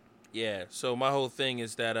 Yeah. So my whole thing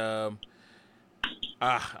is that I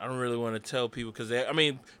don't really want to tell people because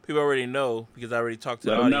people already know because I already talked to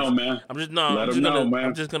the audience. Let them know, man.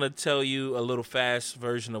 I'm just gonna tell you a little fast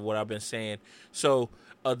version of what I've been saying. So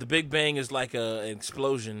the Big Bang is like an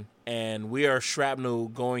explosion, and we are shrapnel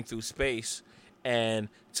going through space, and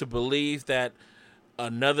to believe that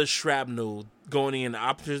another shrapnel going in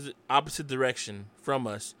the opposite direction from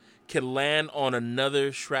us can land on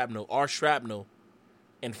another shrapnel, our shrapnel,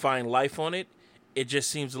 and find life on it, it just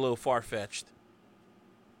seems a little far-fetched.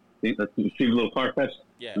 It seems a little far-fetched?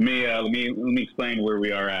 Yeah. Let me explain where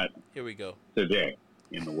we are at. Here we go. Today.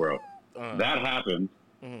 in the world. Uh-huh. That happened.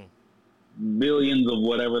 Mhm. Millions of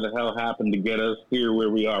whatever the hell happened to get us here where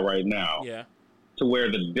we are right now. Yeah. To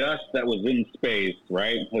where the dust that was in space,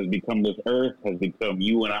 right, has become this Earth, has become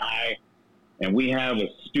you and I, and we have a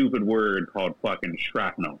stupid word called fucking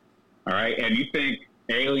shrapnel. All right? And you think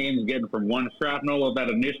aliens getting from one shrapnel of that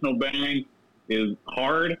initial bang is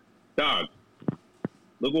hard? Dog,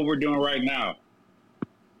 look what we're doing right now.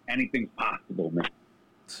 Anything's possible, man.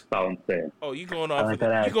 That's all I'm saying. Oh, you going I off like of that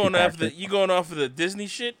the, you attitude, going off Patrick. the you going off of the Disney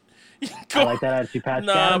shit? You I like that attitude, Patrick.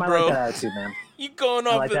 Nah, Adam, bro. I like that attitude, man. You going I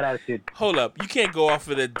off like the, that attitude. Hold up. You can't go off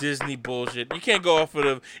of the Disney bullshit. You can't go off of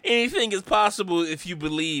the anything is possible if you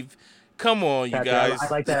believe. Come on, you Patrick, guys. I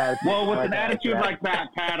like that attitude. Well, with I like an that attitude like that,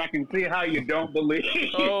 Pat, I can see how you don't believe.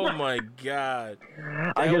 Oh my god.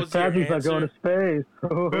 I That guess was your Patrick's not going to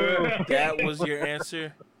space. That was your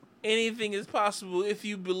answer. Anything is possible if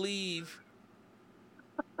you believe.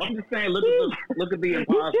 I'm just saying, look at the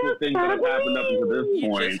impossible things that have happened up until this You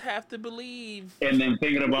point, just have to believe. and then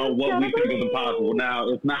thinking about what we think is impossible. Now,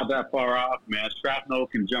 it's not that far off, man. Shrapnel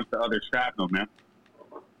can jump to other shrapnel, man.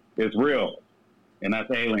 It's real, and that's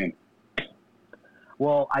alien.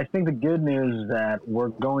 Well, I think the good news is that we're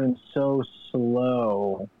going so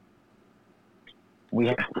slow. We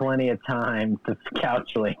have plenty of time to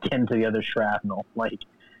calculate into the other shrapnel. Like,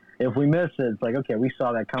 if we miss it, it's like, okay, we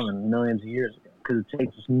saw that coming millions of years ago. Because it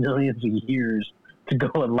takes us millions of years to go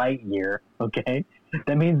a light year, okay?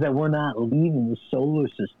 That means that we're not leaving the solar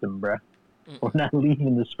system, bruh. We're not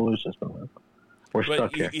leaving the solar system, bro. We're But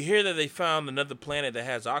stuck you, here. you hear that they found another planet that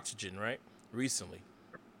has oxygen, right? Recently.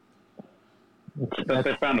 But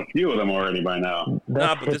they found a few of them already by now.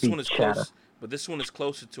 Nah, but this hippie one is chatter. close. But this one is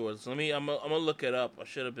closer to us. I'm gonna look it up. I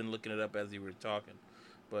should have been looking it up as you were talking.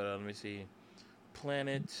 But let me see.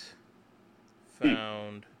 Planet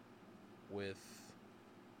found with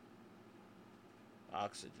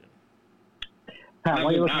oxygen. Pat, Not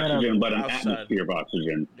why are you just looking at oxygen, but an outside. atmosphere of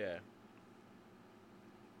oxygen. Yeah.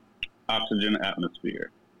 Oxygen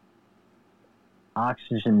atmosphere.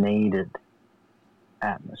 oxygenated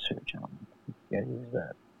atmosphere, gentlemen? You gotta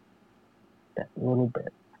use that little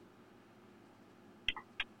bit.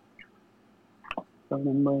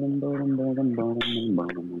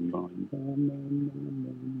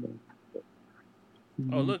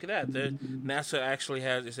 Oh, look at that. NASA actually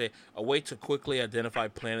has, they say, a way to quickly identify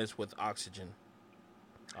planets with oxygen.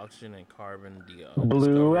 Oxygen and carbon, the Blue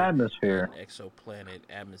discovered atmosphere. in exoplanet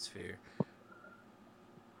atmosphere.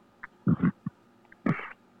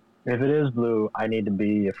 If it is blue, I need to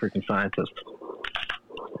be a freaking scientist.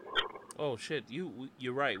 Oh shit,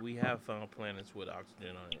 you're right. We have found planets with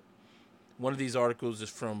oxygen on it. One of these articles is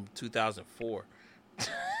from 2004.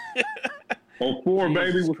 Oh, four,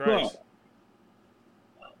 baby, Jesus what's Christ. up?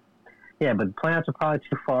 Yeah, but planets are probably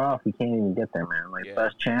too far off. We can't even get there, man. Like, Yeah.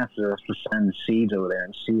 best chances are to send seeds over there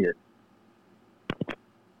and seed it.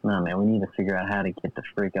 No, man, we need to figure out how to get the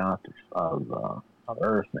freak off of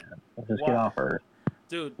Earth, man. Let's just get Wow. off Earth.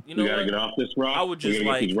 Dude, you We know gotta what? get off this rock. I would We just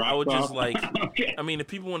gotta get these like, rocks off. Okay. I mean, if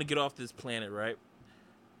people want to get off this planet, right?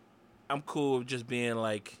 I'm cool with just being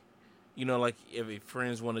like, you know, like if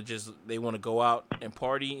friends want to they want to go out and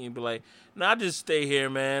party and be like, nah, I just stay here,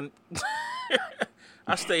 man.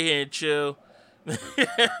 I stay here and chill.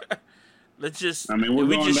 Let's just, I mean, we're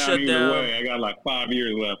we going just down shut either down. way. I got like 5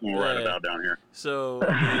 years left when we're right Yeah. about down here. So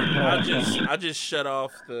I just shut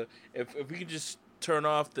off if we could just turn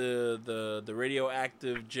off the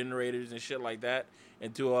radioactive generators and shit like that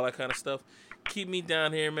and do all that kind of stuff. Keep me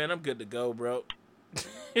down here, man. I'm good to go, bro.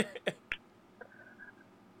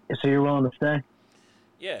 So you're willing to stay?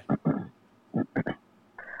 Yeah.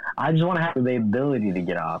 I just want to have the ability to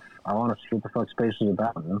get off. I want to see what the fuck space is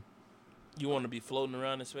about, man. You want to be floating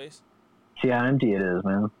around in space? See how empty it is,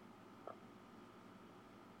 man.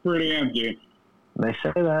 Pretty empty. They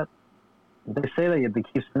say that. They say that they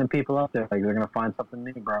keep sending people up there like they're gonna find something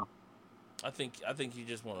new, bro. I think you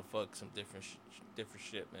just want to fuck some different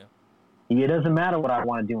shit, man. It doesn't matter what I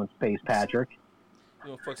want to do in space, Patrick. You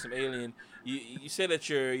want to fuck some alien. You say that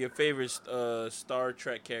your favorite Star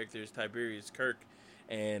Trek character is Tiberius Kirk,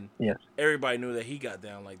 and Yes. everybody knew that he got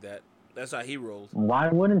down like that. That's how he rolls. Why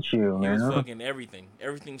wouldn't you, He man? was fucking everything.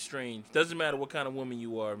 Everything's strange. Doesn't matter what kind of woman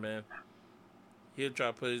you are, man. He'll try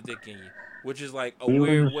to put his dick in you, which is like a He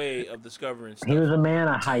weird was- way of discovering stuff. He was a man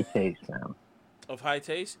of high taste, man. Of high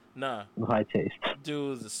taste? Nah, Of high taste. dude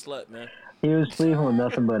was a slut, man. He was sleeping with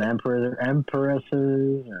nothing but empresses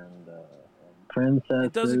and princesses.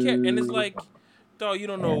 It doesn't care, and it's like, dog, you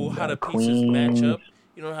don't know And, how the pieces match queens. up.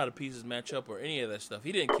 You don't know how the pieces match up or any of that stuff.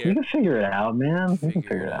 He didn't You care. can figure it out, man. You can Figure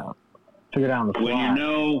figure it it out. out. Figure it out on the When fly. you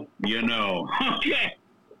know, you know. Okay.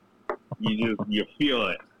 you feel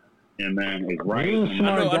it, and then it's right. You're a And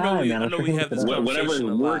smart I guy, man. know we have this whatever conversation is a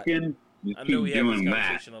lot. working, just I know keep we have this doing that.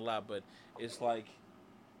 conversation a lot, but it's like,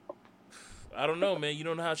 I don't know, man. You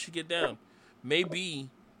don't know how she get down. Maybe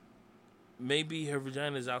her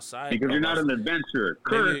vagina is outside. Because you're not an adventurer.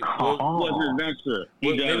 Kurt was an adventurer.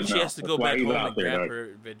 Maybe she has to go back home and grab there,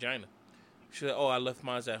 her vagina. She's like, oh, I left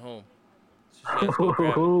mine at home. So she has to go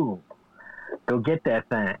grab it. Go get that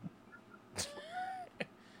thing.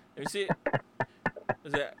 Let me see it.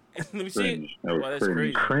 Let me see it. That Wow, that's was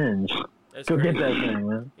crazy. Cringe. That's Go crazy. get that thing,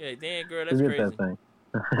 man. Yeah, damn, girl, Go that's get crazy. that thing.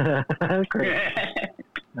 That's crazy.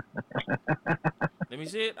 Let me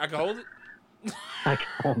see it. I can hold it. I can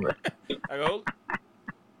hold it. I can hold it.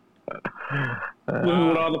 This is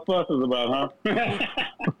what all the fuss is about, huh?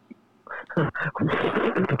 And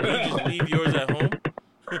you just leave yours at home?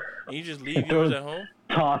 And you just leave yours at home?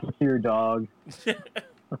 Toss to your dog.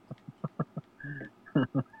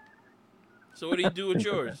 So what do you do with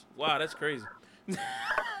yours? Wow, that's crazy.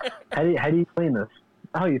 How do you clean this?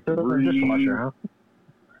 Oh, you throw it in the dishwasher, huh?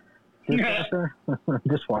 Dishwasher?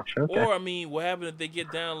 Dishwasher, okay. Or, I mean, what happens if they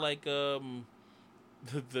get down like the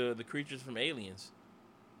creatures from Aliens?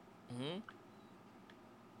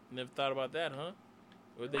 Never thought about that, huh?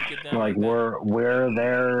 Or they get down like that? where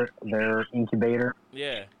their incubator.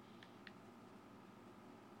 Yeah.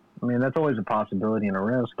 I mean, that's always a possibility and a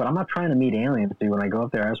risk, but I'm not trying to meet aliens, dude. When I go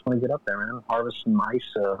up there, I just want to get up there, man. Harvest some ice.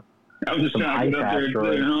 I'm just some trying to get up there and do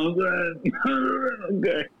it, you know what I'm saying?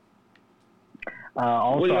 Okay.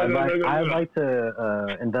 Also, I'd like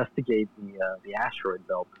to investigate the asteroid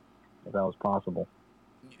belt, if that was possible.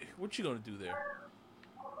 What you gonna do there?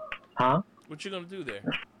 Huh? What you gonna do there?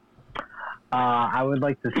 I would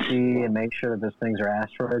like to see and make sure that those things are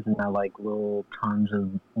asteroids and not like little tons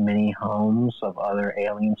of mini homes of other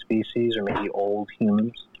alien species or maybe old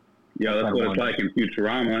humans. Yeah, that's what it's like in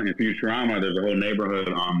Futurama. In Futurama, there's a whole neighborhood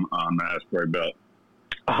on the asteroid belt.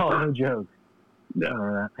 Oh, no joke. Yeah. I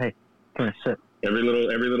remember that. Hey, come here, sit. Every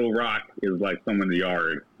little rock is like someone's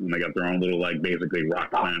yard, and they got their own little, like, basically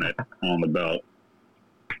rock planet on the belt.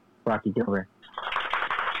 Rocky, get over here.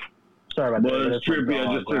 Sorry about that. Well, it's trippy.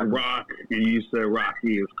 I just said rock, and you said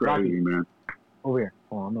Rocky. It's crazy, man. Over here.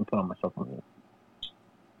 Hold on, I'm going to put on myself on mute.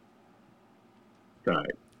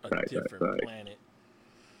 A different planet.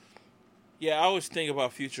 Yeah, I always think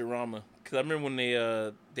about Futurama because I remember when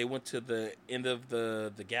they went to the end of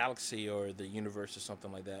the galaxy or the universe or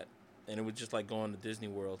something like that, and it was just like going to Disney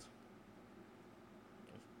World.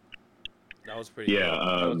 That was pretty. Yeah,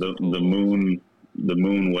 cool. the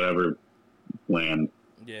moon, whatever land.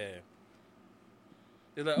 Yeah.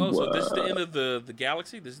 They're like, oh, so this is the end of the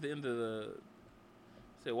galaxy. This is the end of the.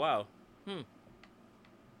 I said, wow,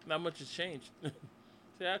 not much has changed.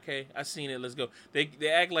 Say, okay, I seen it. Let's go. They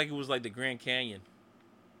act like it was like the Grand Canyon,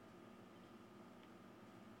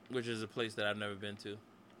 which is a place that I've never been to.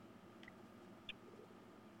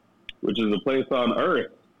 Which is a place on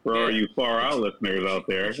Earth for all you far out listeners out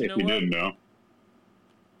there, if you didn't know.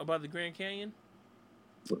 About the Grand Canyon?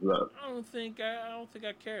 What's that? I don't think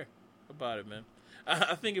I care about it, man.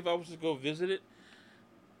 I think if I was to go visit it,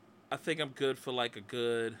 I think I'm good for like a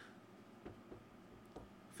good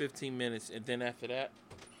 15 minutes, and then after that,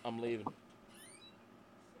 I'm leaving.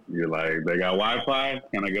 You're like, they got Wi-Fi?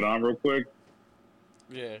 Can I get on real quick?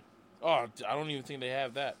 Yeah. Oh, I don't even think they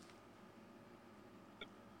have that.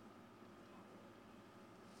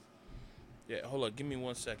 Yeah, hold on. Give me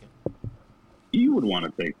 1 second. You would want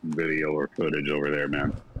to take some video or footage over there,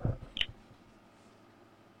 man.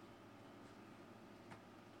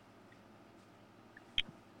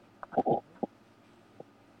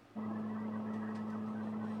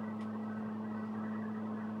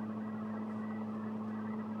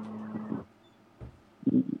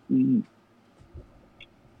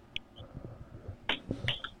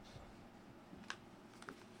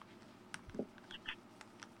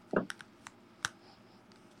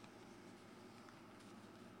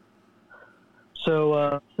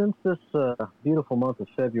 So, since this beautiful month of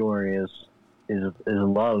February is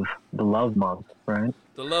love, the love month, right?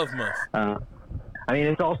 The love month. I mean,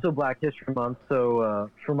 it's also Black History Month, so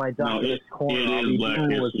for my Dr. Corner, it is Black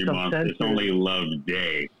History Month. It's only Love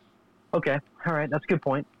Day. Okay, all right, that's a good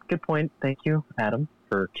point. Good point. Thank you, Adam,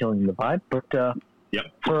 for killing the vibe. But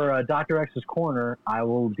for Dr. X's Corner, I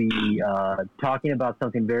will be talking about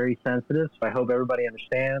something very sensitive, so I hope everybody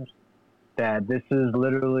understands that this is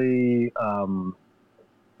literally,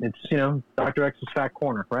 it's, Dr. X's Fat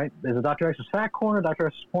Corner, right? Is it Dr. X's Fat Corner, Dr.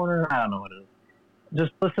 X's Corner? I don't know what it is.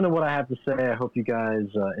 Just listen to what I have to say. I hope you guys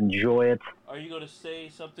enjoy it. Are you going to say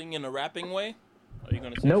something in a rapping way? Are you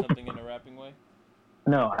going to say something in a rapping way?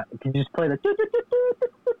 No, can you just play the...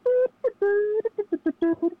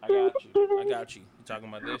 I got you. You talking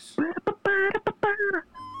about this?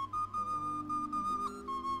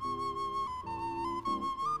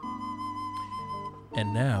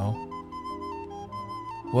 And now,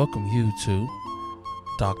 welcome you to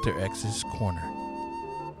Dr. X's Corner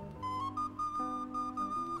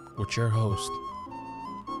with your host,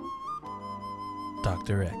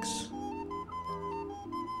 Dr. X.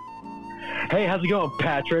 Hey, how's it going,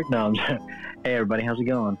 Patrick? No, hey, everybody, how's it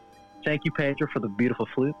going? Thank you, Pedro, for the beautiful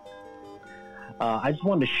flute. I just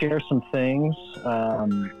wanted to share some things.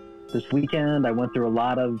 This weekend, I went through a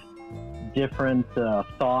lot of different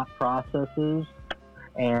thought processes,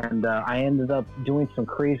 and I ended up doing some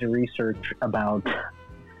crazy research about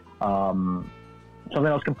something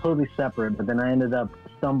that was completely separate, but then I ended up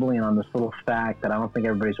stumbling on this little fact that I don't think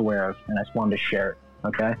everybody's aware of, and I just wanted to share it,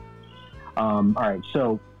 okay? All right,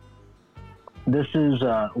 so this is,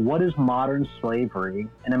 what is modern slavery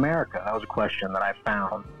in America? That was a question that I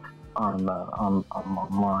found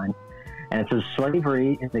online. And it says,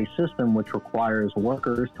 slavery is a system which requires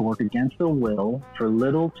workers to work against their will for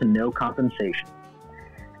little to no compensation.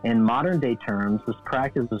 In modern-day terms, this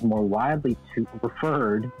practice is more widely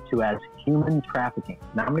referred to as human trafficking.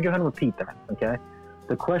 Now, I'm going to go ahead and repeat that, okay?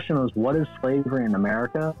 The question was, what is slavery in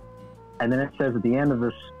America? And then it says at the end of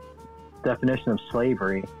this definition of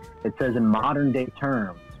slavery, it says in modern-day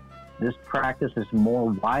terms, this practice is more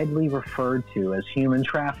widely referred to as human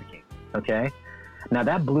trafficking, okay? Now,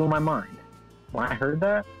 that blew my mind. When I heard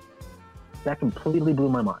that, that completely blew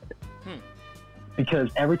my mind.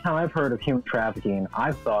 Because every time I've heard of human trafficking,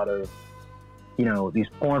 I've thought of, you know, these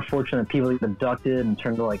poor, unfortunate people that get abducted and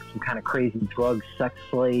turned to like some kind of crazy drug sex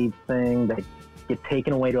slave thing that get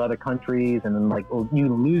taken away to other countries, and then like, well,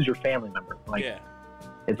 you lose your family member. Like,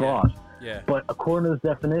 it's lost. Yeah. But according to this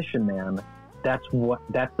definition, man, that's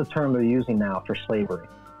the term they're using now for slavery.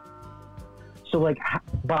 So like,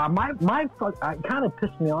 but it kind of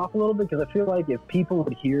pissed me off a little bit, because I feel like if people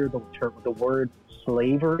would hear the word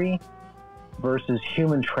slavery versus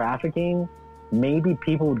human trafficking, maybe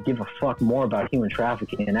people would give a fuck more about human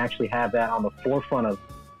trafficking and actually have that on the forefront of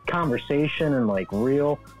conversation and like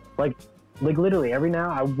real, like literally every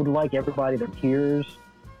now, I would like everybody that hears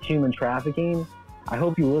human trafficking, I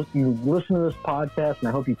hope you listen to this podcast, and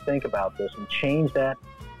I hope you think about this and change that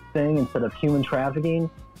thing. Instead of human trafficking,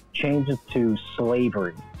 change it to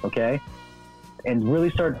slavery, okay? And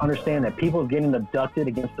really start to understand that people are getting abducted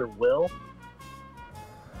against their will.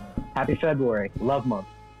 Happy February, Love Month.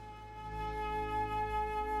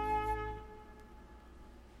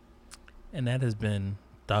 And that has been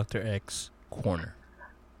Dr. X Corner.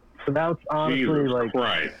 So that's honestly Jesus like...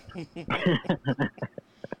 Christ.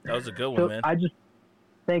 That was a good one, man.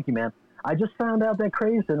 Thank you, man. I just found out that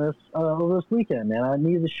craziness over this weekend, man. I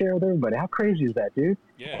needed to share with everybody. How crazy is that, dude?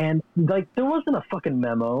 Yeah. And, like, there wasn't a fucking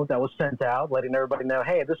memo that was sent out letting everybody know,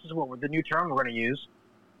 hey, this is the new term we're going to use.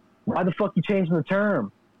 Why the fuck you changing the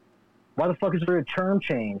term? Why the fuck is there a term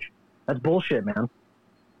change? That's bullshit, man.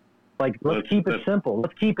 Like, let's keep it simple.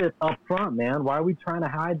 Let's keep it up front, man. Why are we trying to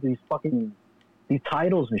hide these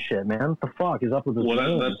titles and shit, man? What the fuck is up with this?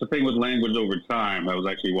 Well, that's the thing with language over time. I was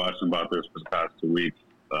actually watching about this for the past 2 weeks.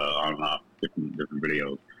 On and off different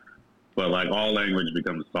videos, but like all language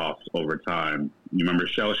becomes soft over time. You remember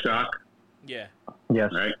shell shock? Yeah.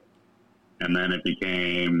 Yes. Right. And then it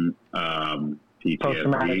became PTSD,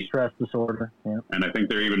 post-traumatic stress disorder. Yeah. And I think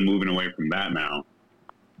they're even moving away from that now.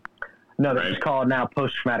 No, it's called now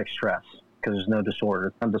post-traumatic stress, because there's no disorder.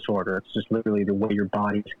 It's not disorder. It's just literally the way your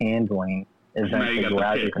body's handling events that go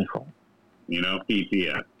out of your control. You know,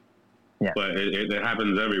 PTS. Yeah. But it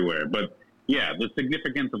happens everywhere. But yeah, the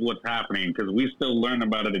significance of what's happening, because we still learn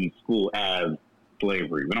about it in school as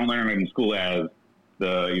slavery. We don't learn it in school as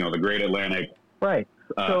the Great Atlantic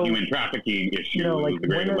human trafficking issue. You know, like, the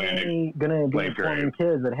Great when Atlantic are they going to be informing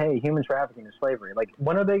kids that, hey, human trafficking is slavery? Like,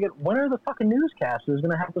 when are the fucking newscasters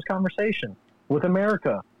going to have this conversation with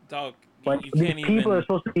America? Dog, like, these people are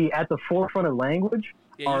supposed to be at the forefront of language,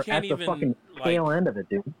 or at the fucking tail end of it,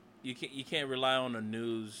 dude. You can't rely on the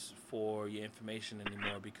news for your information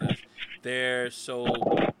anymore, because they're so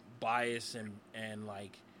biased and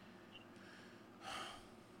like,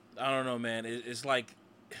 I don't know, man. It's like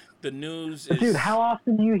the news is... Dude, how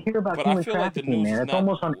often do you hear about human trafficking, man? It's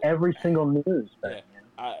almost on every single news.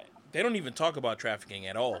 Yeah, they don't even talk about trafficking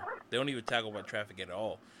at all. They don't even talk about trafficking at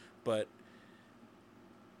all. But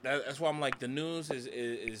that's why I'm like, the news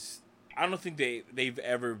is I don't think they've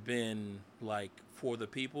ever been like for the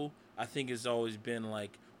people. I think it's always been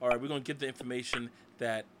like, all right, we're going to get the information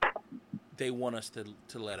that they want us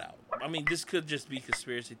to let out. I mean, this could just be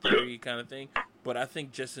conspiracy theory kind of thing, but I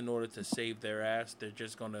think just in order to save their ass, they're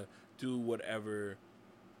just going to do whatever's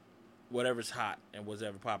hot and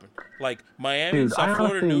whatever popping. Like Miami, Dude, South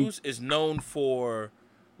Florida honestly- news is known for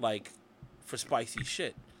spicy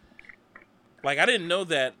shit. Like I didn't know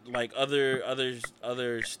that like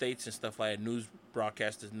other states and stuff like that, news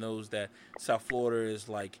broadcasters knows that South Florida is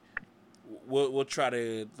like we'll try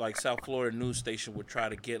to like South Florida news station would try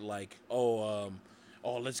to get like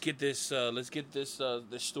let's get this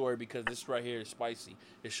story because this right here is spicy.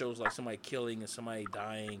 It shows like somebody killing and somebody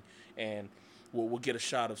dying, and we'll get a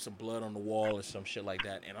shot of some blood on the wall or some shit like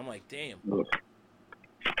that. And I'm like, damn,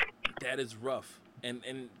 that is rough.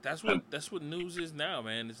 And that's what news is now,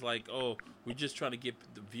 man. It's like, oh, we're just trying to get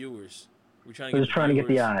the viewers. We're just trying to get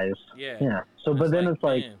the eyes. Yeah. So, but then it's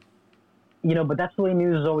like, man. you know, but that's the way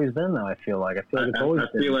news has always been, though. I feel like it's always.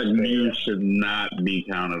 I feel like news should not be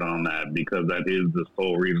counted on that because that is the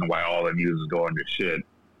sole reason why all the news is going to shit.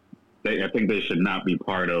 I think they should not be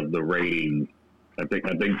part of the ratings. I think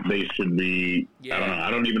they should be. Yeah. I don't know.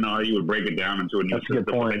 I don't even know how you would break it down into a news That's a good system.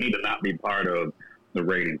 But point. they need to not be part of the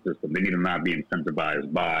rating system. They need to not be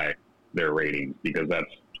incentivized by their ratings because that's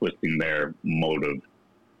twisting their motive.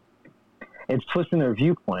 It's twisting their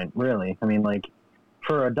viewpoint, really. I mean, like,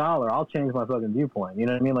 for $1, I'll change my fucking viewpoint. You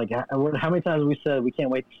know what I mean? Like, how many times have we said we can't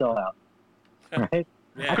wait to sell out? Right?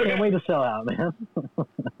 Yeah. I can't wait to sell out, man.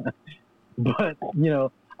 But, you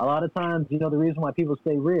know, a lot of times, you know, the reason why people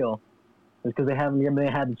stay real is because they haven't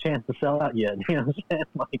had the chance to sell out yet. You know what I'm saying?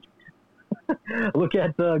 Like, look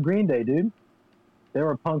at Green Day, dude. They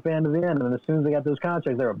were a punk band to the end, and then as soon as they got those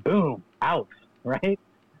contracts, they were boom, out, right?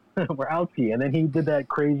 We're outie. And then he did that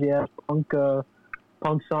crazy ass punk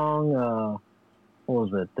song.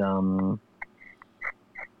 What was it?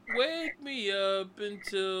 Wake me up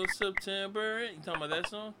until September. You talking about that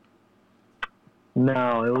song?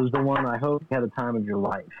 No, it was the one. I hope you had the time of your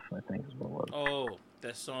life. I think is what it was. Oh,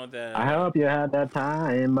 that song that. I hope you had that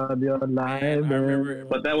time of your life. Man, I remember.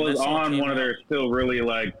 But that was That song on came one of out. their still really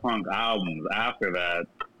like punk albums. After that,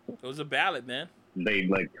 It was a ballad, man. they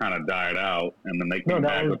like kind of died out, and then they No, came that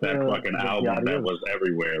back was with that the- fucking the album that Adios. was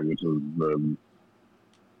everywhere, which was the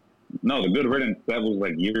Good Riddance. That was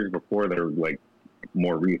like years before their like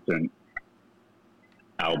more recent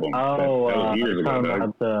album. Oh, that was years ago. talking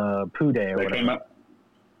about Pooh Day or That whatever. came out.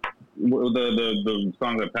 The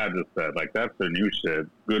song that Pat just said, like that's their new shit.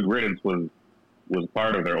 Good Riddance was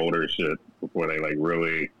part of their older shit before they like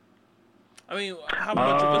really. I mean, how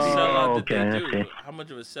much of a sellout did okay, they I do? see. How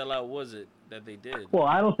much of a sellout was it that they did? Well,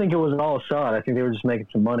 I don't think it was at all a sellout. I think they were just making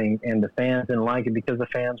some money, and the fans didn't like it because the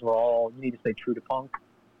fans were all, you need to stay true to punk.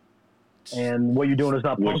 And what you're doing is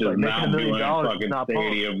not punk. Which is Like, making now $1 million doing is fucking not punk.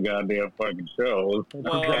 stadium goddamn fucking shows.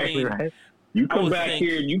 Well, I Exactly mean, right. You I come would back think-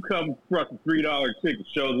 here and you come fucking $3 ticket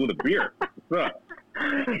shows with a beer. What's up?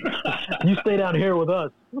 You stay down here with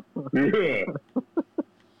us. Yeah.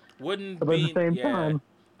 Wouldn't But at be the same yeah, time,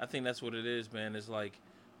 I think that's what it is, man. It's like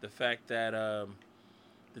the fact that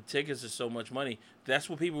the tickets are so much money. That's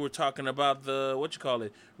what people were talking about.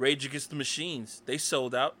 Rage Against the Machines. They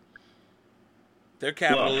sold out. They're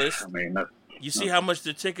capitalists. Well, I mean, You see how much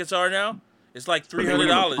the tickets are now? It's like But they were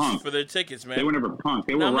never $300 punk. for their tickets, man. they were never punk.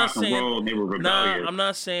 They No, were I'm not rock and saying- roll and they were Nah, rebellious. I'm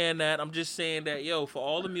not saying that. I'm just saying that, for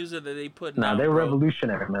all the music that they put nah, out, they're bro,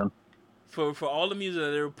 revolutionary, man. for all the music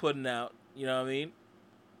that they were putting out, you know what I mean?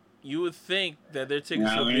 You would think that their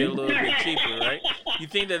tickets Yeah, I would be a mean- little bit cheaper, right? You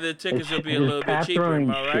think that their tickets would be a It's little bit Pat cheaper, throwing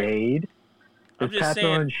am I right? shade. I'm It's just Pat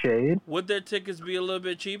saying, throwing shade. would their tickets be a little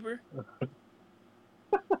bit cheaper?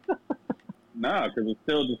 Nah, because it's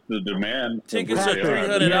still just the demand. Tickets for are what they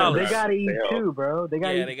 $300. Yeah, they $300. gotta eat They too, bro. They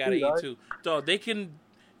gotta Yeah, eat they gotta too, dog. eat too. Dog,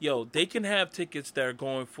 they can have tickets that are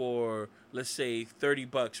going for, let's say,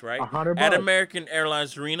 $30, right? $100. At American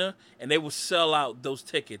Airlines Arena, and they will sell out those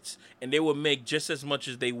tickets, and they will make just as much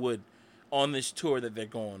as they would on this tour that they're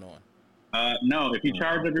going on. No, if you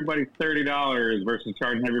charge everybody $30 versus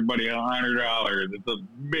charging everybody $100, it's a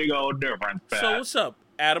big old difference. Pat. So what's up,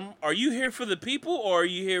 Adam? Are you here for the people, or are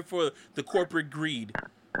you here for the corporate greed?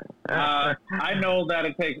 I know that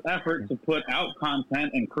it takes effort to put out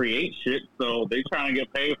content and create shit, so they trying to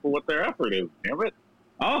get paid for what their effort is. Damn it.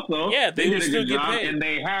 Also, Yeah, they will did a still good get job, paid. and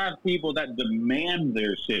they have people that demand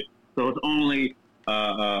their shit. So it's only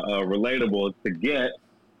relatable to get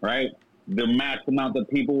right the max amount that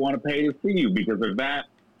people want to pay to see you because they're that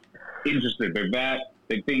interested.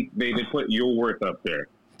 They think they put your worth up there.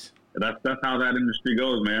 That's how that industry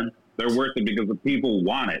goes, man. They're worth it because the people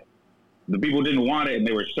want it. The people didn't want it and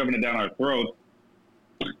they were shoving it down our throats.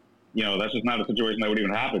 You know, that's just not a situation that would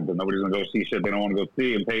even happen. But nobody's gonna go see shit they don't want to go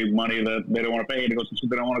see and pay money that they don't want to pay to go see shit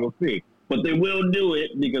they don't want to go see. But they will do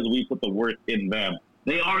it because we put the worth in them.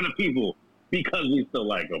 They are the people because we still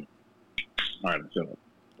like them. All right, shut up.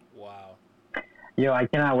 Wow. Yo, I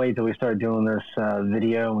cannot wait till we start doing this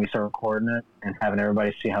video and we start recording it and having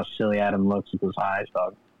everybody see how silly Adam looks with those eyes,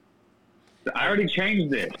 dog. I already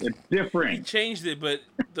changed it. It's He different. changed it, but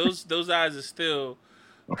those eyes are still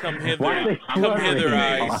come Why hither, are they come hither blurry?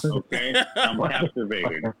 eyes. Okay, I'm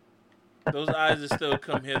captivated. Those eyes are still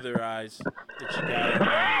come hither eyes that you got.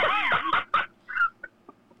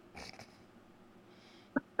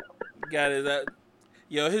 Got it.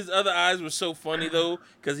 Yo, his other eyes were so funny though,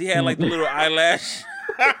 because he had like the little eyelash.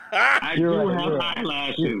 I do You're right, have you're right.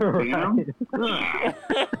 eyelashes, You're you know?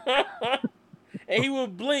 And he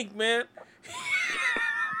would blink, man.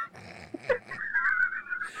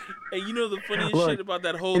 And you know the funniest Look, shit about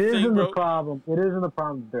that whole It thing, isn't bro? the problem. It isn't the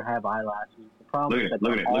problem that they have eyelashes. The problem Look is at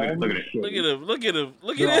that it, they're look at it, look at it, almond look at it. shaped. Look at him. Look at him.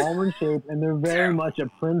 Look They're at it. almond shaped, and they're very much a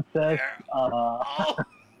princess. Oh,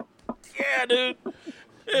 yeah, dude.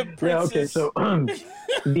 Yeah, okay, so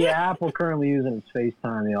the app we're currently using is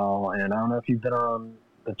FaceTime, y'all, and I don't know if you've been on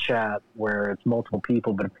the chat where it's multiple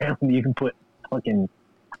people, but apparently you can put fucking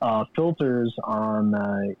filters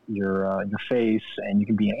on your face, and you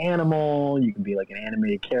can be an animal, you can be like an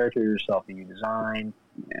animated character yourself that you design.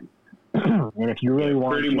 And if you really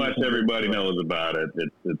want Pretty to, much everybody knows about it.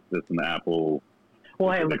 It's just an Apple.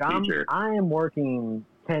 Well, hey, it's a look, feature. I am working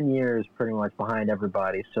 10 years pretty much behind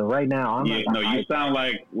everybody. So right now, I'm at the You high sound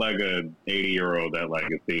like a 80-year-old that like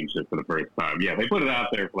is seeing shit for the first time. Yeah, they put it out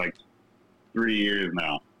there for like 3 years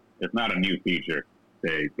now. It's not a new feature.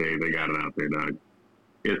 They got it out there, dog.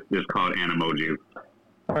 It's just called Animoji.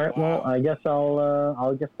 All right. Well, I guess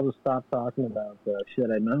I'll just stop talking about shit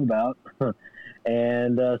I know about,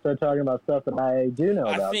 and start talking about stuff that I do know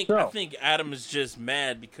about. I think Adam is just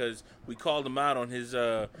mad because we called him out on his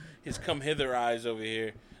come hither eyes over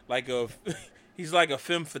here. He's like a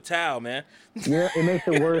femme fatale, man. Yeah, it makes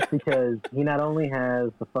it worse because he not only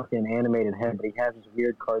has the fucking animated head, but he has this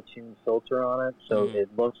weird cartoon filter on it, so it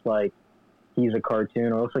looks like he's a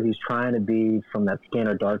cartoon, or it looks like he's trying to be from that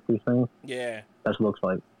Scanner Darkly thing. Yeah. That's what it looks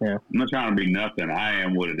like. Yeah. I'm not trying to be nothing. I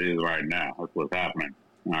am what it is right now. That's what's happening.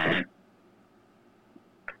 All right.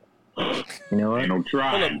 You know what? Ain't no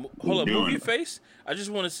trying. Hold up. Doing Move your it. face. I just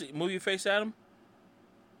want to see. Move your face, Adam.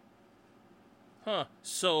 Huh.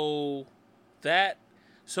 So it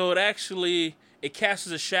actually casts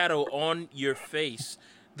a shadow on your face.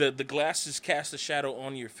 The glasses cast a shadow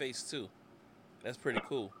on your face too. That's pretty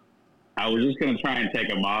cool. I was just gonna try and take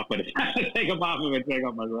them off, but if I take them off, I'm gonna take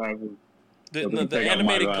off my glasses. The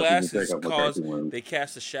animated glasses they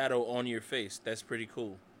cast a shadow on your face. That's pretty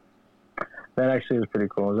cool. That actually was pretty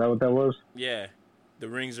cool. Is that what that was? Yeah, the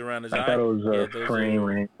rings around his I eye. thought it was a those frame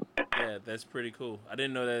ring. Yeah, that's pretty cool. I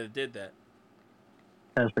didn't know that it did that.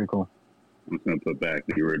 That's pretty cool. I'm just gonna put back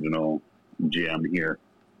the original gem here.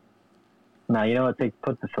 Now you know what?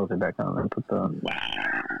 Put the filter back on and put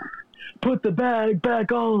the bag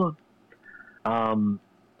back on.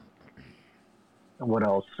 What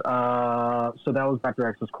else? So that was Dr.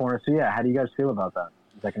 X's Corner. So yeah, how do you guys feel about that?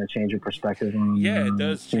 Is that going to change your perspective on Yeah, it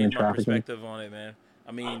does human change my trafficking? perspective on it, man.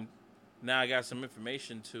 I mean, now I got some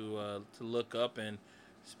information to look up and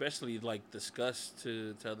especially like discuss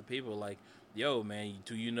to other people. Like, yo, man,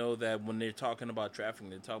 do you know that when they're talking about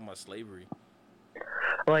trafficking, they're talking about slavery?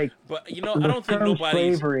 Like, but you know, the I don't think term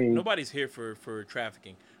nobody's slavery- here for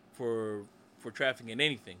trafficking, for trafficking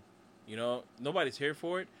anything. You know, nobody's here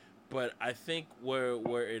for it. But I think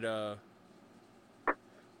I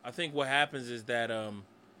think what happens is that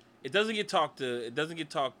it doesn't get talked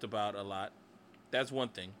about a lot. That's one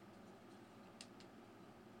thing.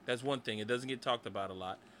 It doesn't get talked about a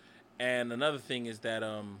lot. And another thing is that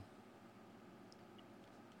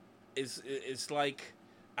it's like,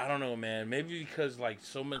 I don't know, man. Maybe because like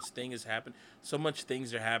so much things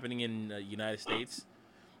are happening in the United States,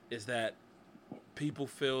 is that people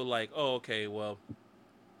feel like, oh, okay, well,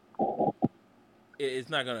 it's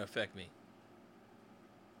not going to affect me.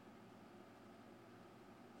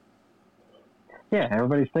 Yeah,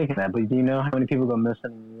 everybody's thinking that. But do you know how many people go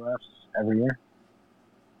missing in the U.S. every year?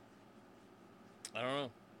 I don't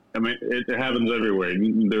know. I mean, it happens everywhere.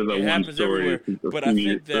 There's a It one happens story. everywhere, but I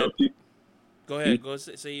think that. Go ahead. Go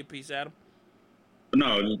say your piece, Adam.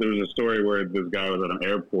 No, there was a story where this guy was at an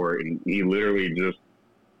airport and he literally just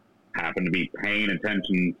happened to be paying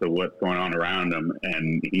attention to what's going on around him,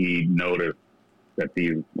 and he noticed that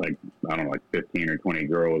these, like, I don't know, like 15 or 20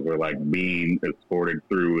 girls were like being escorted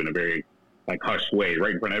through in a very like hushed way,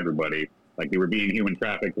 right in front of everybody. Like they were being human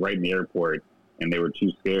trafficked right in the airport, and they were too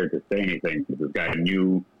scared to say anything because this guy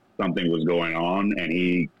knew something was going on, and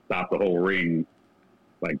he stopped the whole ring,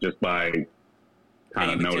 like just by kind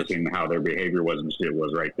of noticing how their behavior was and shit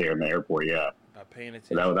was right there in the airport. Yeah. By paying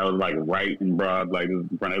attention. That was like right and broad, like in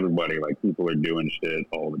front of everybody. Like people are doing shit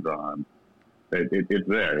all the time. It's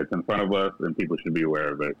there. It's in front of us, and people should be aware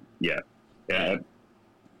of it. Yeah.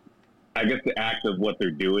 I guess the act of what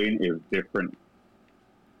they're doing is different,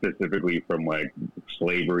 specifically from like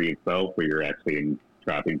slavery itself, where you're actually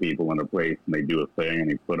trapping people in a place and they do a thing and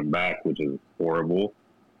they put them back, which is horrible.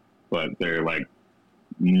 But they're like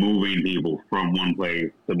moving people from one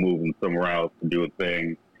place to move them somewhere else to do a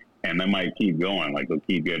thing, and they might keep going. Like they'll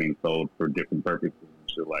keep getting sold for different purposes and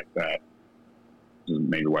shit like that.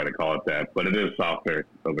 Maybe why they call it that, but it is softer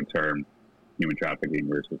of a term, human trafficking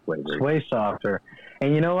versus slavery. It's way softer.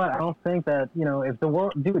 And you know what? I don't think that, if the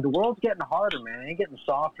world's getting harder, man. It ain't getting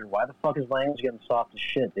softer. Why the fuck is language getting soft as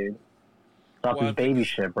shit, dude? Soft as baby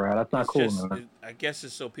shit, bro. That's not cool, man. I guess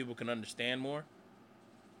it's so people can understand more.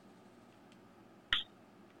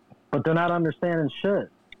 But they're not understanding shit.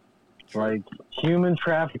 Like, human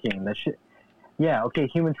trafficking, that shit. Yeah, okay,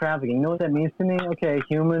 human trafficking. You know what that means to me? Okay,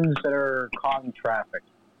 humans that are caught in traffic.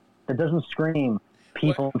 That doesn't scream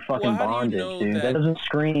people in fucking bondage, dude. That doesn't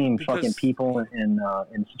scream fucking people in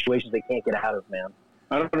situations they can't get out of, man.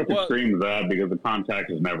 I don't know if it screams that because the contact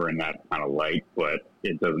is never in that kind of light, but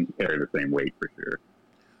it doesn't carry the same weight for sure.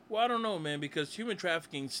 Well, I don't know, man, because human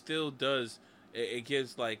trafficking still does. It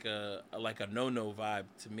gives like a no-no vibe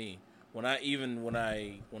to me. When I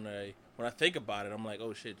think about it, I'm like,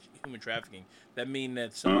 oh shit, human trafficking. That means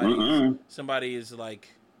that somebody's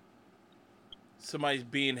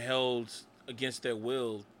being held against their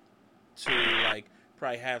will to like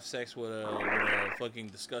probably have sex with a fucking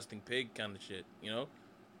disgusting pig kind of shit.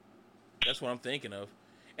 That's what I'm thinking of.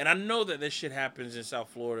 And I know that this shit happens in South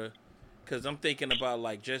Florida because I'm thinking about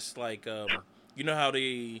like just like you know how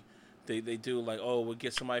they do like, oh, we'll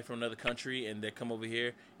get somebody from another country and they come over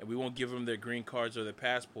here and we won't give them their green cards or their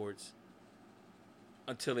passports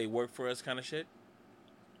until they work for us kind of shit.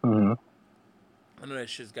 Mm-hmm. I know that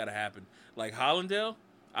shit's got to happen. Like Hollandale,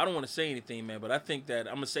 I don't want to say anything, man, but I think that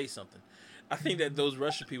I'm going to say something. I think that those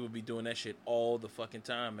Russian people be doing that shit all the fucking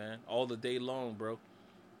time, man. All the day long, bro.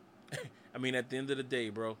 I mean, at the end of the day,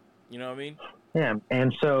 bro. You know what I mean? Yeah,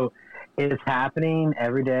 and so it's happening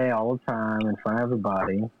every day, all the time, in front of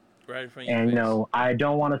everybody. Right in front of your face. I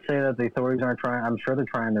don't want to say that the authorities aren't trying. I'm sure they're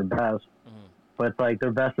trying their best, but it's like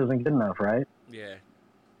their best isn't good enough, right? Yeah.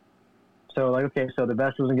 So, like, okay, so the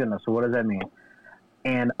best isn't good enough. So what does that mean?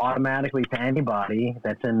 And automatically to anybody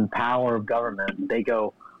that's in power of government, they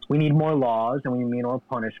go, we need more laws and we need more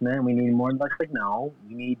punishment. And we need more. Like, no,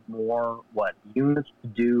 you need more units to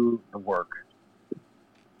do the work.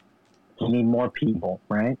 You need more people,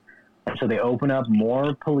 right? And so they open up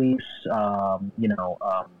more police,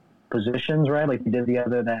 positions, right? Like we did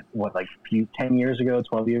 10 years ago,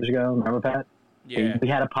 12 years ago. Remember, Pat? Yeah. We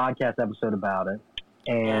had a podcast episode about it.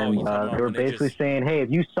 And they were basically saying, "Hey, if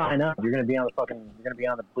you sign up, you're going to be on the police department.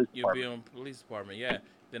 You'll be on the police department, yeah."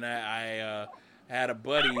 Then I had a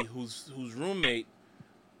buddy whose roommate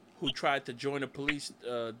who tried to join the police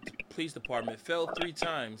department, failed 3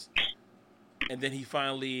 times, and then he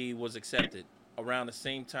finally was accepted around the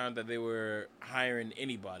same time that they were hiring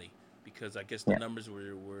anybody because I guess the numbers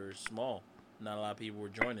were small. Not a lot of people were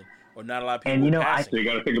joining, or not a lot of people were passing. So you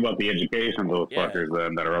got to think about the education of those fuckers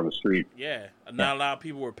that are on the street. Yeah, not a lot of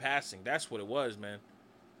people were passing. That's what it was, man.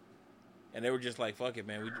 And they were just like, "Fuck it,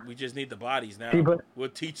 man. We just need the bodies now. We'll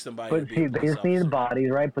teach somebody." But they just need the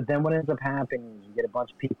bodies, right? But then what ends up happening is you get a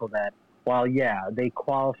bunch of people that, while they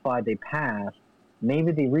qualified, they passed.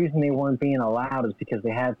 Maybe the reason they weren't being allowed is because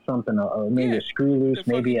they had something, maybe a screw loose,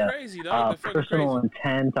 maybe a personal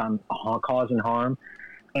intent on causing harm.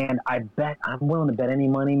 And I'm willing to bet any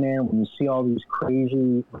money, man, when you see all these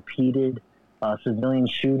crazy, repeated civilian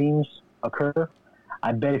shootings occur,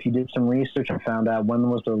 I bet if you did some research and found out when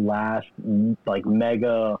was their last,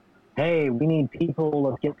 mega, hey, we need people,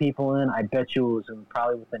 let's get people in, I bet you it was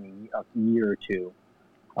probably within a year or two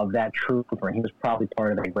of that trooper. He was probably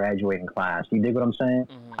part of that graduating class. You dig what I'm saying?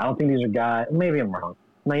 Mm-hmm. I don't think these are guys, maybe I'm wrong.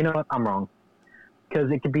 No, you know what? I'm wrong. Because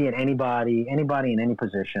it could be at anybody in any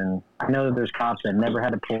position. I know that there's cops that never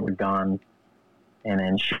had to pull their gun and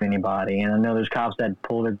then shoot anybody. And I know there's cops that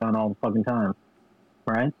pull their gun all the fucking time.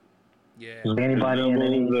 Right? Yeah. There's anybody in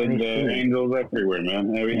any angels everywhere,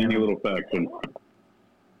 man. Any little faction.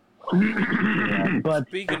 But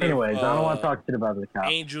anyways, I don't want to talk shit about the cops.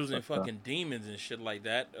 Angels and fucking demons and shit like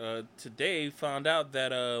that. Today found out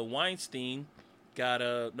that Weinstein got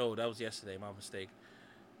no, that was yesterday, my mistake.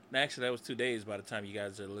 Actually, that was 2 days by the time you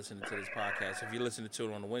guys are listening to this podcast. If you're listening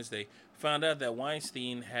to it on a Wednesday, found out that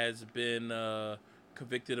Weinstein has been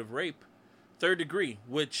convicted of rape, 3rd degree,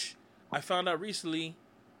 which I found out recently.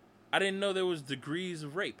 I didn't know there was degrees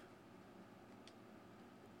of rape.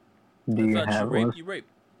 Do you That's not have you rape. one? You rape.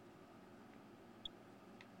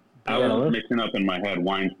 I Yeah, was let's- mixing up in my head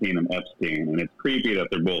Weinstein and Epstein, and it's creepy that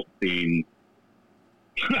they're both seen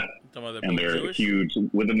Talking about they're and both they're Jewish. huge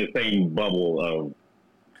within the same bubble of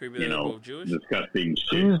Creepy that you they're know both Jewish. disgusting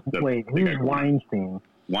shit. Who's that wait? they got Who's going on. Weinstein?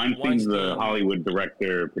 Weinstein's the Weinstein. Hollywood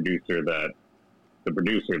director, producer that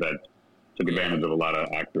took advantage of a lot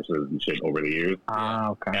of actresses and shit over the years. Ah,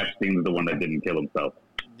 okay, Epstein's the one that didn't kill himself.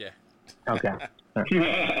 Yeah. okay.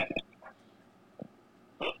 Yeah,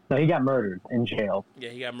 No, he got murdered in jail Yeah,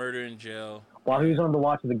 he got murdered in jail. while he was under the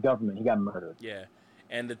watch of the government. He got murdered. Yeah,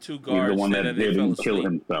 and the two He's the guards one said that that they fell didn't kill asleep.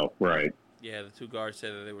 himself, right? Yeah, the two guards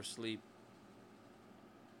said that they were asleep.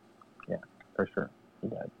 For sure, he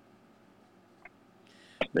died.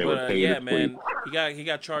 They were But paid yeah, to man, sleep. he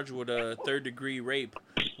got charged with a third-degree rape.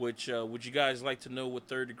 Which would you guys like to know what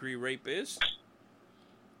third-degree rape is?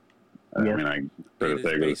 I Yes. mean, I It for the is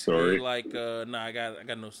sake of the basically story. like I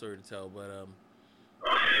got no story to tell, but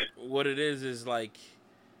what it is like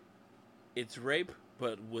it's rape,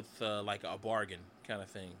 but with like a bargain kind of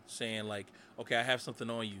thing, saying like, okay, I have something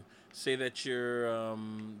on you. Say that you're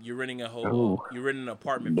renting you're renting an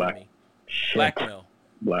apartment Black- from me. Shit. Blackmail.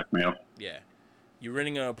 Blackmail. Yeah. You're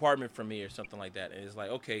renting an apartment from me or something like that. And it's like,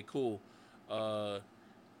 okay, cool. Well,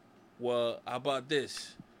 how about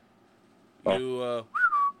this? You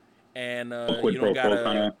and quid you don't pro quo gotta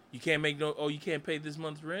kinda. you can't make no you can't pay this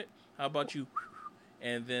month's rent? How about you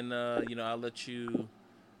and then I'll let you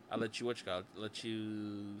what you call it, let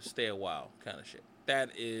you stay a while kind of shit.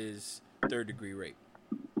 That is third degree rape.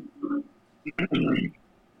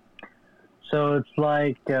 So it's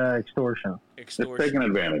like extortion. Just Extortion. taking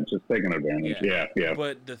advantage. Just taking advantage. Yeah. Yeah.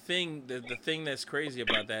 But the thing that's crazy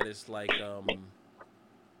about that is like the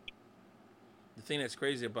thing that's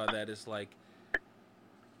crazy about that is like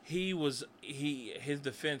his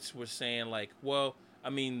defense was saying like, well, I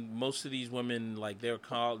mean, most of these women like they'll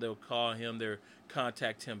call him, they'll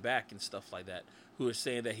contact him back and stuff like that, who are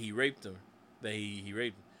saying that he raped them, that he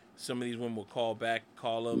raped them. Some of these women will call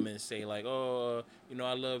him and say like, oh,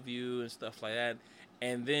 I love you and stuff like that,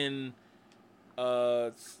 and then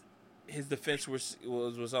his defense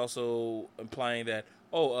was also implying that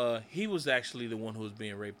he was actually the one who was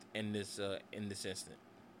being raped in this instant,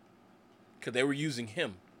 because they were using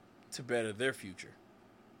him to better their future.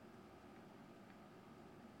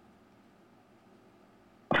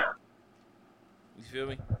 You feel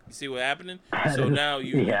me? You see what happening? So now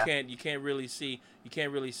you can't really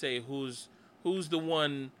say who's the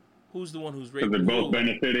one who's raping They're both who.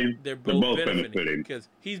 benefiting. They're both benefiting benefiting. because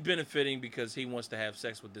he's benefiting because he wants to have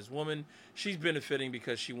sex with this woman. She's benefiting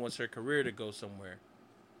because she wants her career to go somewhere.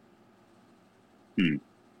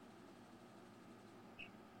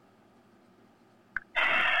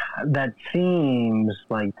 That seems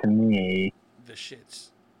like to me The shits.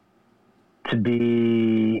 to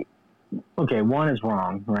be okay. One is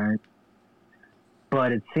wrong, right?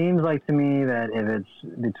 But it seems like to me that if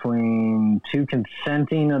it's between two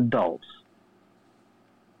consenting adults,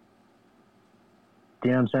 do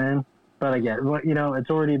you know what I'm saying? But again, it's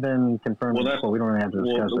already been confirmed. Well, Before. We don't really have to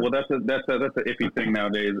discuss Well, it. that's a iffy thing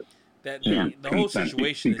nowadays. That Yeah, the whole consent,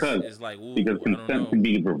 situation because- is like, ooh, Because I don't consent know. can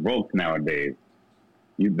be revoked nowadays.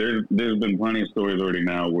 There's been plenty of stories already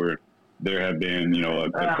now where there have been,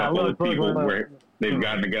 a couple of people where they've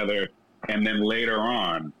gotten together, and then later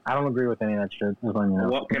on, I don't agree with any of that shit. Just letting you know.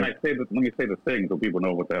 what can I say? Let me say the thing so people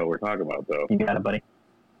know what the hell we're talking about, though. You got it, buddy.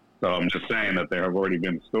 So I'm just saying that there have already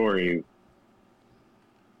been stories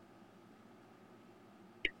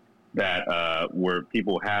that where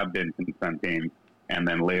people have been consenting, and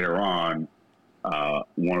then later on,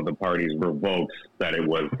 one of the parties revokes that it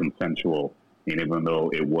was consensual, and even though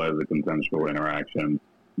it was a consensual interaction,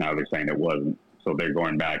 now they're saying it wasn't. So they're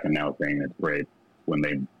going back and now saying it's rape when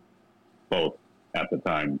they both at the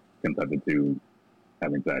time consented to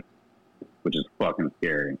having sex, which is fucking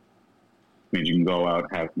scary. It means you can go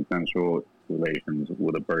out, have consensual relations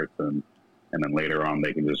with a person, and then later on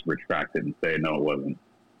they can just retract it and say, no, it wasn't. And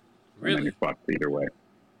then Really? you're fucked either way.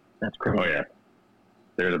 That's crazy. Oh, yeah.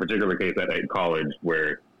 There's a particular case at a college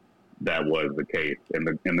where that was the case. And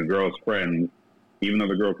the girl's friends, even though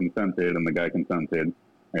the girl consented and the guy consented,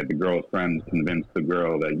 and the girl's friends convinced the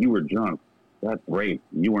girl that you were drunk. That's rape.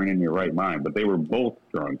 You weren't in your right mind. But they were both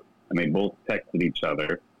drunk, and they both texted each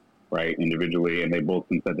other, right, individually, and they both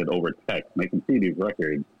consented over text. And they can see these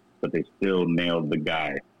records, but they still nailed the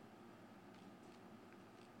guy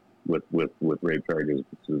with rape charges,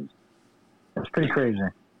 which is That's pretty crazy.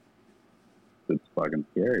 it's fucking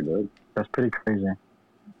scary, dude. That's pretty crazy.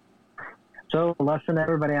 So, lesson to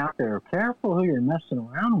everybody out there: careful who you're messing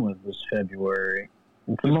around with this February.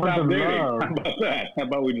 It's a Just month stop of dating. love. How about that? How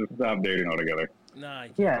about we just stop dating altogether? Nah, you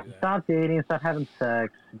can't Yeah, do that. stop dating, stop having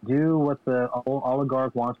sex, do what the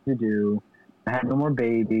oligarch wants you to do, have no more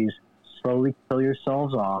babies, slowly kill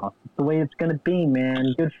yourselves off. It's the way it's gonna be,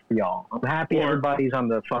 man. Good for y'all. I'm happy Or- everybody's on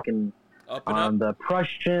the fucking Up and up.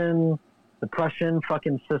 the Prussian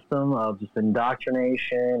fucking system of just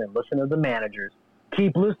indoctrination and listen to the managers.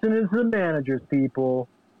 Keep listening to the managers, people.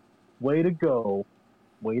 Way to go.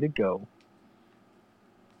 Way to go.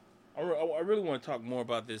 I really want to talk more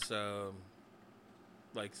about this,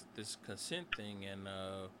 like this consent thing and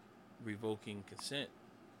revoking consent.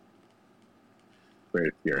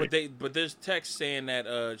 Very scary. But there's text saying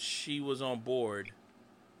that she was on board.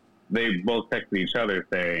 They both texted each other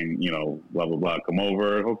saying, you know, blah, blah, blah, come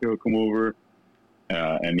over, hope you'll come over.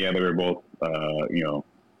 And yeah, they were both, you know,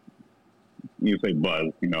 you say buzz,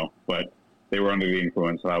 you know, but they were under the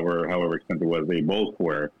influence, however extent it was, they both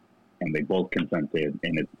were, and they both consented,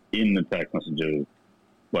 and it's in the text messages,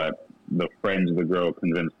 but the friends of the girl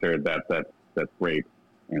convinced her that that's rape,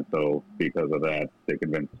 and so because of that, they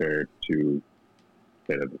convinced her to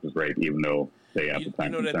say that this is rape, even though they at the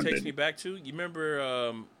time You know that consented. takes me back to? You remember,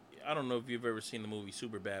 I don't know if you've ever seen the movie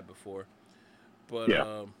Superbad before, but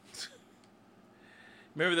Yeah.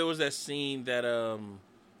 remember there was that scene that,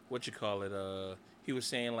 he was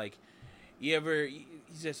saying, like, he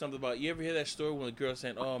said something about, you ever hear that story when the girl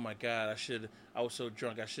saying, oh my God, I was so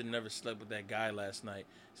drunk, I should have never slept with that guy last night.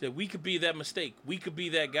 He said, we could be that mistake. We could be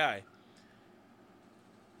that guy.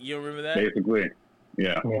 You remember that? Basically,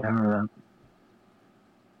 yeah. Yeah, I remember that.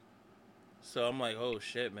 So I'm like, oh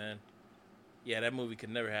shit, man. Yeah, that movie could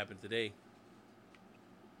never happen today.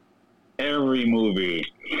 Every movie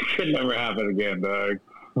should never happen again, dog.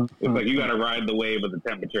 It's like you got to ride the wave of the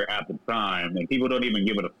temperature at the time, and people don't even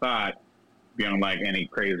give it a thought beyond like any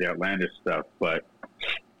crazy outlandish stuff. But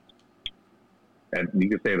and you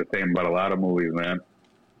could say the same about a lot of movies, man.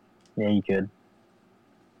 Yeah, you could.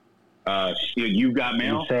 You got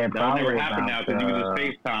mail. You say it That'll never probably happen now because you can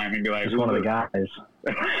just FaceTime and be like, Just one of the guys.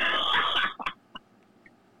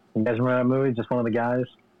 You guys remember that movie? Just one of the guys?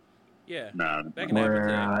 Yeah, Nah, that can happen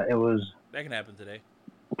today. Where it was That can happen today.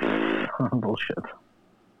 bullshit.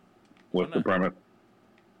 what's the premise?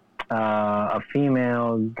 A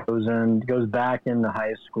female goes back into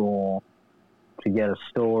high school to get a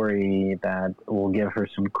story that will give her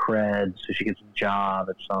some cred, so she gets a job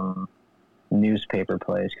at some newspaper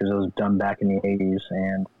place because it was done back in the 80s,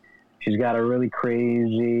 and she's got a really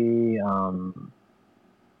crazy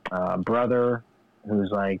brother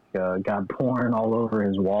who's like got porn all over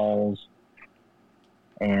his walls,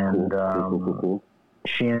 and Cool.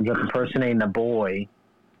 she ends up impersonating a boy,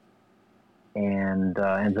 and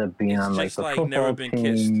ends up being It's on like just the like football Never Been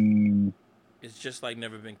Kissed. team. It's just like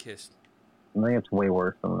Never Been Kissed. I think it's way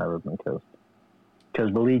worse than Never Been Kissed.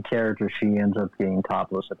 Because the lead character, she ends up getting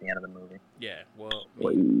topless at the end of the movie. Yeah, well,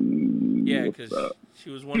 Yeah, because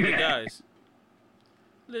she was one of the guys.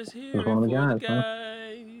 Let's hear it one of the for guys, the huh?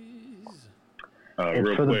 guys. It's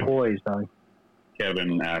real for quick, the boys, dog.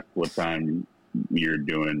 Kevin asked what time you're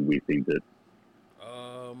doing. We think that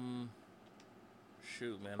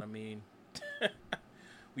Shoot, man. I mean,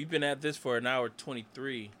 we've been at this for an hour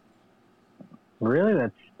 23. Really?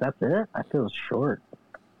 That's it? I feel it's short.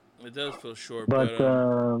 It does feel short, But,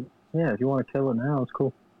 but yeah, if you want to kill it now, it's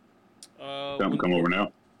cool. come over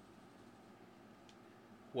now.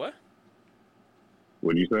 What?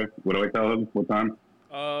 What do you say? What do I tell him? What time?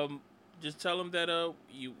 Just tell them that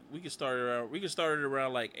we can start it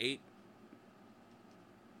around like 8.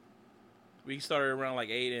 We can start it around like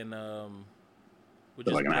 8, and we'll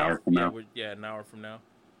So like an hour from now? an hour from now.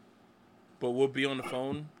 But we'll be on the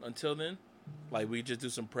phone until then. Like, we just do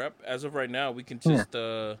some prep. As of right now, we can just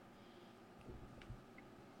we'll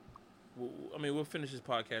finish this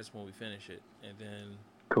podcast when we finish it, and then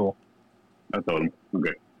Cool. I told him.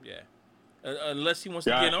 Okay. yeah. Unless he wants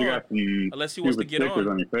to Josh, get you on. got some Unless he wants to stupid get stickers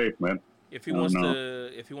on. on your face, man. If he I don't wants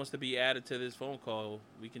know. to be added to this phone call,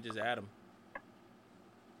 we can just add him.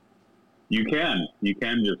 You can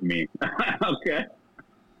just me. Okay.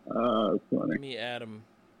 That's funny. Let me add him.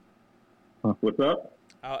 What's up?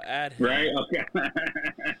 I'll add him. Right? Okay.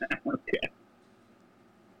 Okay.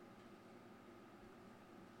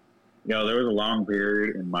 Yo, there was a long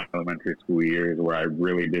period in my elementary school years where I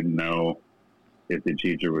really didn't know if the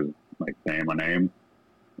teacher was like saying my name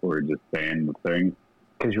or just saying the thing.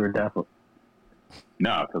 Because you were deaf.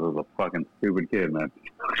 No, because I was a fucking stupid kid, man.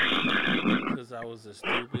 Because I was a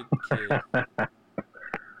stupid kid.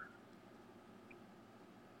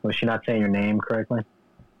 Was she not saying your name correctly?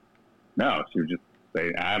 No, she would just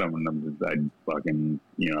say Adam, and I fucking,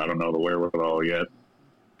 I don't know the wherewithal yet.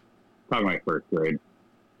 Probably like first grade.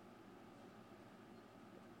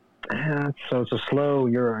 So it's a slow.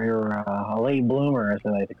 You're a late bloomer, as they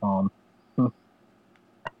like to call them.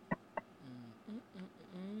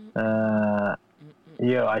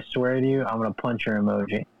 Yo, I swear to you, I'm gonna punch your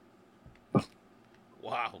emoji.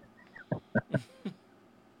 Wow.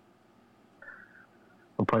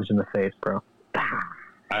 I'll punch in the face, bro.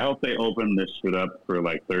 I hope they open this shit up for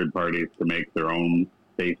like third parties to make their own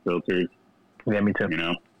face filters. Yeah, me too. You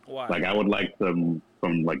know, Why? like I would like some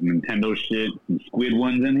like Nintendo shit, some squid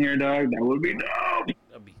ones in here, dog. That would be dope.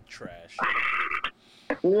 That'd be trash.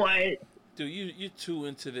 What? Dude, you're too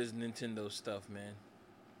into this Nintendo stuff, man.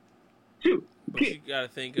 Dude, But you gotta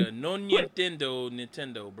think, no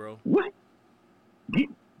Nintendo, bro. what?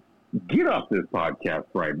 Get off this podcast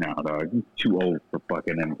right now, dog. You're too old for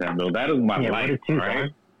fucking Nintendo. That is my life, what it do, right? dog?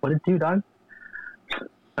 What it do, dog?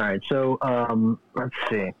 All right, so let's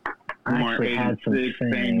see. I Mark actually had some 86,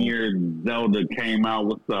 same things. year Zelda came out.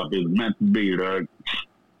 What's up? It's meant to be, dog.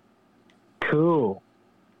 Cool.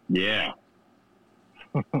 Yeah.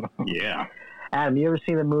 Yeah. Adam, you ever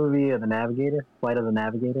seen the movie The Navigator? Flight of the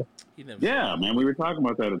Navigator? You never Yeah, man. We were talking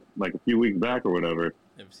about that like a few weeks back or whatever.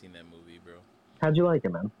 never seen that movie, bro. How'd you like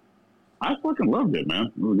it, man? I fucking loved it, man.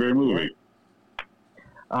 It was a great movie.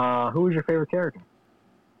 Who was your favorite character?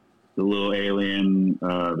 The little alien,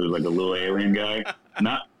 there's like a little alien guy.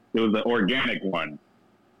 It was the organic one.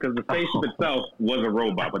 Because the spaceship itself was a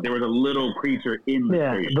robot, but there was a little creature in the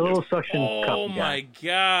spaceship. The little suction cup Oh guy. my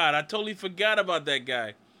god, I totally forgot about that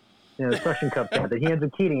guy. Yeah, the suction cup guy. He ends up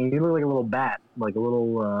eating. He looked like a little bat, like a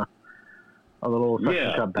little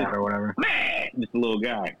suction cup bat or whatever. Just a little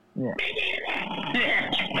guy. Yeah.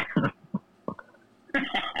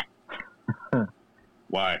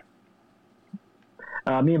 Why?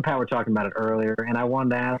 Me and Pat were talking about it earlier, and I wanted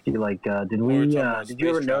to ask you, like, did you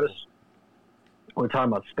ever notice? We're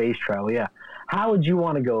talking about space travel, yeah. How would you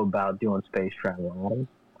want to go about doing space travel, Adam?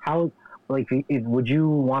 How, like, would you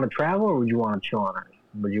want to travel or would you want to chill on Earth?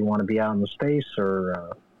 Would you want to be out in the space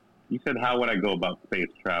or? You said, how would I go about space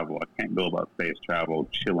travel? I can't go about space travel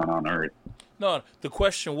chilling on Earth. No, the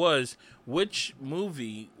question was, which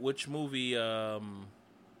movie, what movie?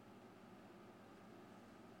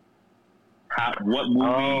 What movie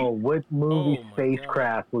Oh, my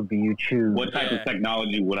spacecraft would be you choose? What type of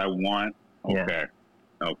technology would I want? Yeah.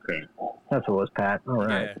 Okay. That's what it was, Pat. All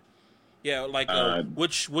right. yeah, like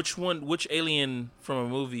which alien from a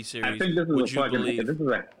movie series I think this is would a you fucking. believe? This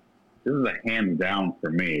is a hands down for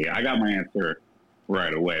me. I got my answer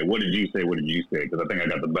right away. What did you say? What did you say? Because I think I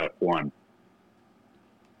got the best one.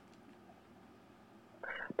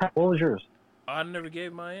 Pat, what was yours? I never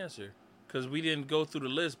gave my answer because we didn't go through the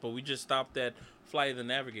list, but we just stopped at Flight of the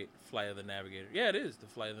Navigator. Yeah, it is the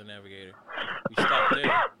Flight of the Navigator. We stopped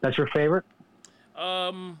there. That's your favorite?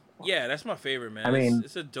 Yeah, that's my favorite, man. I mean,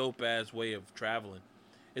 it's a dope ass way of traveling.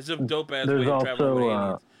 It's a dope ass there's way of traveling with also,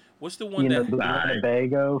 aliens. What's the one the that?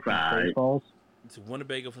 Winnebago from Spaceballs. It's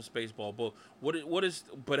Winnebago from Spaceball. But what is?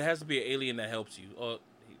 But it has to be an alien that helps you. Oh,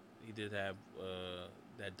 he did have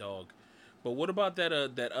that dog. But what about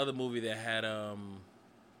that that other movie that had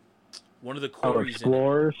one of the Corys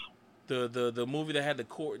Explorers. in it? The movie that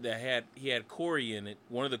had he had Corey in it.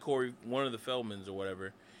 One of the Feldmans or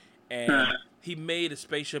whatever, and he made a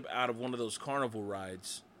spaceship out of one of those carnival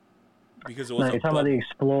rides because it was. No, you're talking about the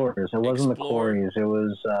Explorers. It wasn't the Corys. It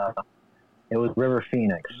was River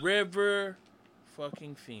Phoenix. River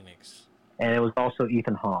fucking Phoenix. And it was also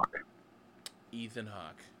Ethan Hawke. Ethan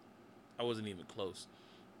Hawke. I wasn't even close.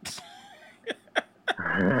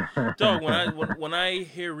 Dog, when I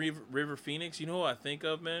hear River Phoenix, you know who I think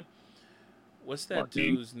of, man? What's that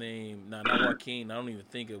Joaquin? dude's name? Nah, not Joaquin. I don't even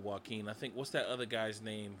think of Joaquin. I think, what's that other guy's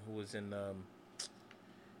name who was in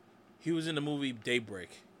he was in the movie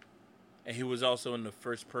Daybreak, and he was also in the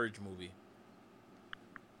first Purge movie.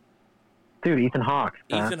 Dude, Ethan Hawke.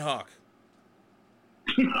 Ethan Hawke.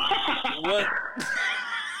 What?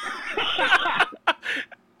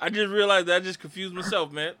 I just realized that I just confused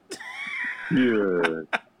myself, man. Yeah.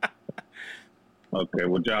 Okay.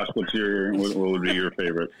 Well, Josh, what would be your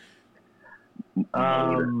favorite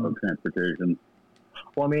mode of transportation?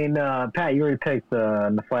 Well, I mean, Pat, you already picked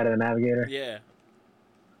the Flight of the Navigator. Yeah.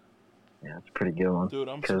 Yeah, it's a pretty good one. Dude,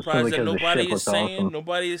 I'm 'Cause surprised simply that because the ship looks awesome.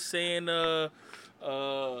 nobody is saying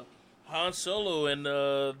Han Solo and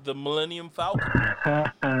the Millennium Falcon.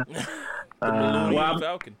 The Millennium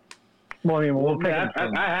Falcon. Well, I mean, we'll pick I it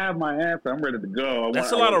from- have my answer. I'm ready to go.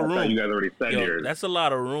 That's a lot of I thought room. You guys already said yours. That's a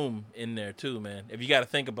lot of room in there too, man. If you got to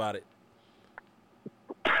think about it.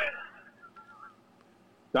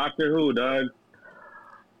 Doctor Who, Doug. You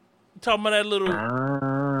talking about that little?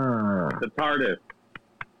 Ah. The TARDIS.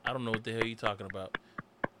 I don't know what the hell you talking about.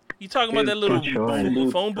 You talking about that little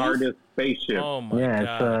phone booth? TARDIS spaceship. Oh my Yeah,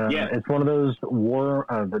 god! it's one of those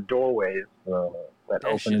the doorways that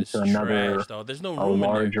open shit is into another trash, dog. There's no a room in there.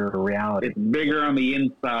 larger reality. It's bigger on the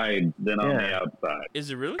inside than on the outside.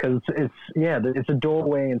 Is it really? Because it's a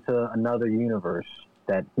doorway into another universe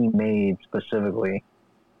that he made specifically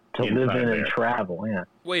to live in and travel. Yeah.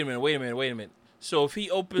 Wait a minute. So if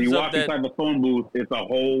he opens you up walk that inside the phone booth, it's a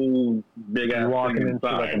whole big ass walking thing into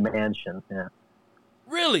like a inside. mansion. Yeah.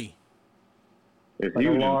 Really? It's Like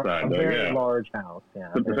huge a inside, though. very Yeah, large house. Yeah.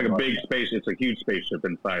 it's like a big space. It's a huge spaceship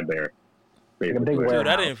inside there. Like a big basically. Dude, I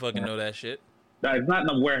warehouse. didn't fucking know that shit. It's not in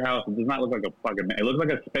a warehouse. It does not look like a fucking. It looks like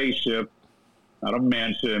a spaceship, not a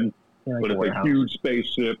mansion, Yeah, like but a it's warehouse. a huge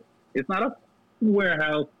spaceship. It's not a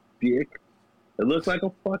warehouse, dick. It looks like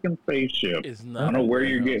a fucking spaceship. It's I not. don't know a where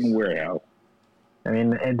you're warehouse. getting warehouse. I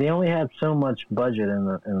mean, and they only had so much budget in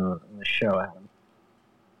the show, Adam.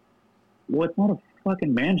 Well, it's not a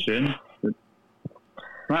fucking mansion. It's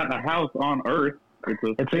not a house on Earth. It's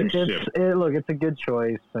a spaceship. It's a good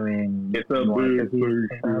choice. I mean, It's a big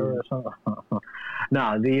spaceship.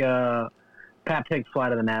 No, the Pat picked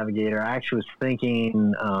Flight of the Navigator. I actually was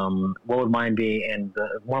thinking, what would mine be? And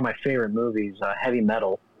one of my favorite movies, Heavy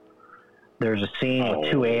Metal. There's a scene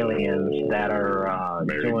with two aliens that are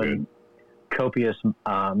doing copious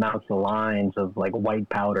amounts of lines of like white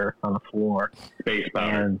powder on the floor. Space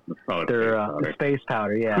powder. And Let's call it they're space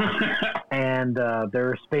powder, yeah. And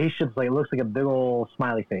their spaceships, like, it looks like a big old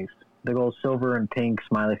smiley face, big old silver and pink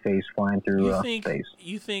smiley face flying through space.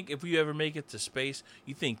 You think if you ever make it to space,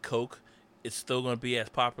 you think Coke is still going to be as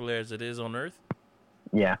popular as it is on Earth?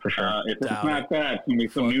 Yeah, for sure. If it's Doubt not it. that, it's going to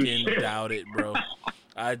be some new Fucking shit. doubt it, bro.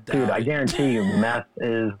 I doubt Dude, it. I guarantee you, meth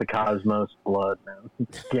is the cosmos blood, man.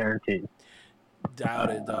 Guaranteed. Doubt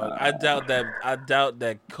it, dog. I doubt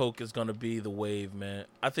that Coke is gonna be the wave, man.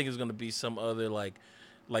 I think it's gonna be some other like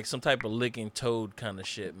some type of licking toad kind of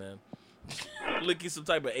shit, man. Licking some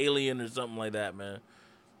type of alien or something like that, man.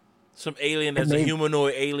 Some alien that's a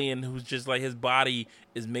humanoid alien who's just like his body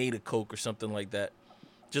is made of Coke or something like that.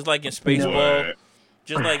 Just like in Spaceball,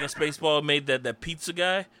 just like in Spaceball made that pizza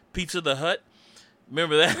guy, Pizza the Hut.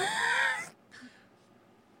 Remember that?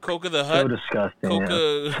 Coca the Hut. So disgusting.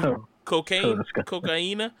 Coca. Yeah. Cocaine, disgusting.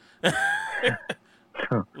 cocaine. There's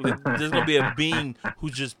gonna be a being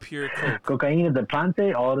who's just pure coke, Cocaine de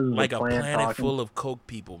plante, all this is like a plant planet talking. full of coke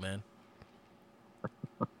people, man.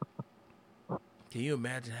 Can you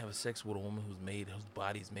imagine having sex with a woman whose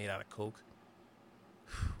body's made out of coke?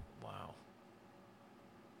 Wow.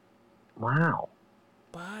 Wow.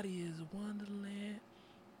 Body is a wonderland.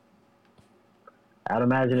 I'd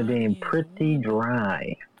imagine it being pretty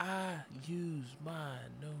dry. I use my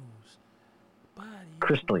nose. Body is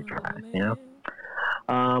Crystally a dry, wonderland. you know?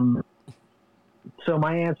 So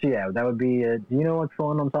my answer, yeah, that would be, do you know what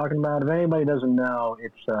phone I'm talking about? If anybody doesn't know,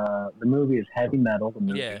 it's, the movie is Heavy Metal, the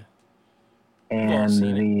movie. Yeah. And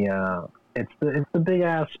seen it's the big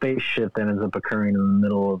ass spaceship that ends up occurring in the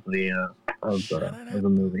middle of the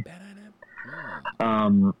movie.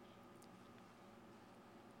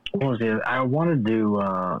 What was it? I wanted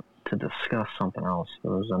to discuss something else.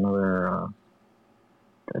 There was another.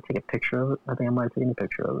 Did I take a picture of it? I think I might have taken a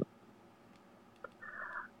picture of it.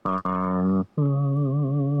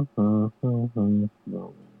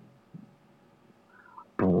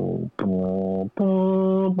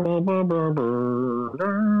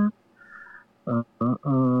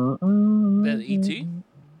 That E.T.?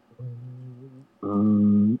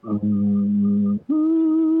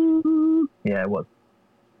 Yeah, it was.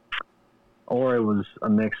 Or it was a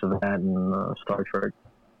mix of that and Star Trek.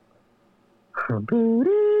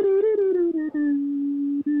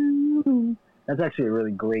 That's actually a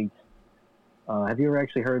really great. Have you ever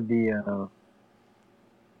actually heard the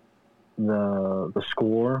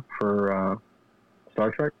score for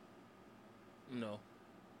Star Trek? No.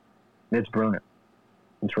 It's brilliant.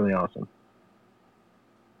 It's really awesome.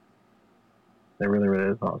 It really,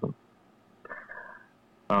 really is awesome.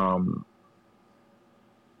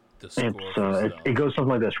 The score It goes something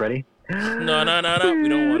like this. Ready? No. We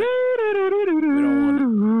don't want it.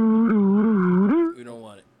 We don't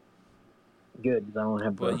want it. Good, because I don't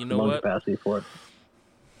have But the you know lung what? capacity for it.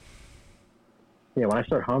 Yeah, when I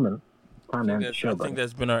start humming, time to end the show. I think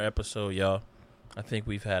that's been our episode, y'all. I think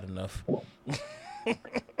we've had enough.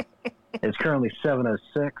 It's currently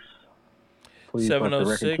 7:06. Please let the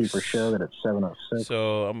 7:06. record keeper show that it's 7:06.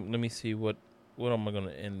 So let me see what am I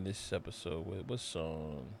gonna end this episode with? What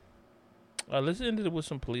song? Let's end it with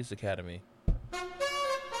some Police Academy.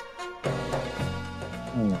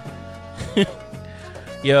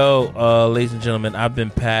 Yo, ladies and gentlemen, I've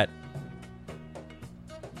been Pat.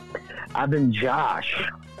 I've been Josh.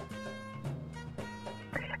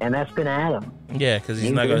 And that's been Adam. Yeah, because he's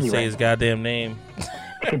He's not going to busy say right his now. goddamn name.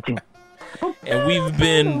 And we've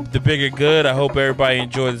been The Bigger Good. I hope everybody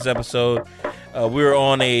enjoyed this episode. We were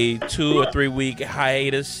on a 2 or 3 week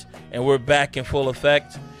hiatus, and we're back in full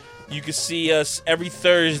effect. You can see us every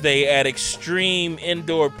Thursday at Extreme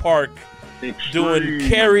Indoor Park doing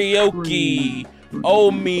karaoke.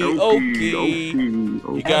 Oh me, okay.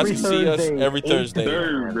 You guys Every can see us Thursday, every 8 Thursday,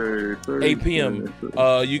 Thursday, 8 p.m.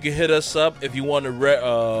 You can hit us up if you want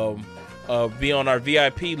to be on our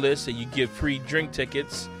VIP list, and you get free drink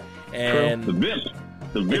tickets. And The VIP.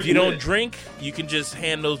 The VIP if you don't list. drink, you can just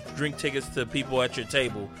hand those drink tickets to people at your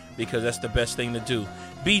table, because that's the best thing to do.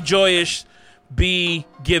 Be joyous, be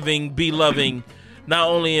giving, be loving, not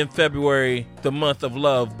only in February, the month of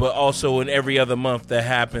love, but also in every other month that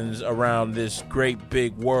happens around this great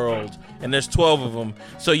big world. And there's 12 of them.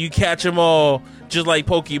 So you catch them all just like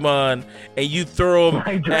Pokemon, and you throw them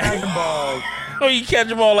Like Dragon Balls. Oh, you catch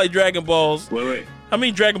them all like Dragon Balls. Wait. How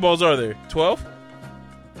many Dragon Balls are there? 12?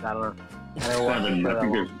 I don't know. I don't watch Seven. for I that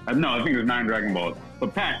think long. there's 9 Dragon Balls.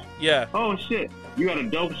 But Pat, Yeah. oh shit, you got a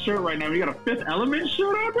dope shirt right now. You got a Fifth Element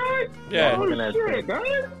shirt on, guys? Yeah. Oh Looking at shit,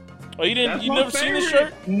 guys. Oh, you didn't? That's You my never seen this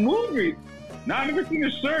favorite shirt? movie. No, I never seen the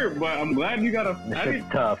shirt, but I'm glad you got a. This I is didn't,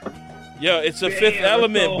 tough. Yeah, it's a Damn, Fifth that's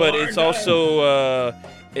Element, so but hard, it's guys. also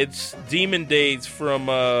it's Demon Days from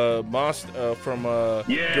Gorillaz.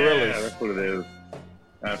 yeah, that's what it is.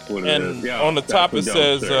 That's what it is. And Yeah, on the that's top a it dope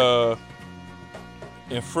says shirt.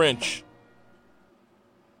 in French,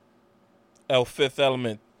 El Fifth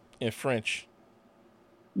Element in French.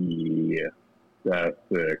 Yeah, that's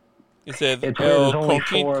sick. It says It's El weird. There's only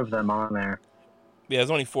Conquist. 4 of them on there. Yeah, there's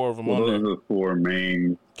only 4 of them Well, on those there. are the 4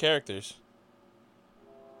 main. Characters.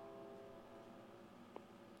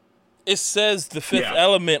 It says the Fifth Yeah.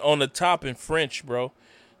 Element on the top in French, bro.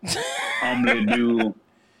 Omelette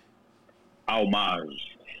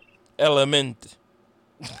homage. Element.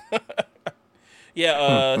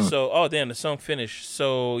 Yeah, so oh damn, the song finished.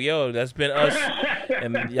 So yo, that's been us,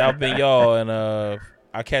 and y'all been y'all, and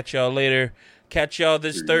I'll catch y'all later. Catch y'all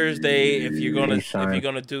this Thursday if you're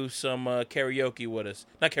gonna do some karaoke with us.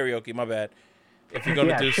 Not karaoke, my bad. If you're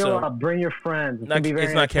gonna do show some, up. Bring your friends. not,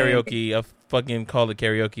 it's not karaoke. I fucking called it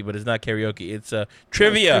karaoke, but it's not karaoke. It's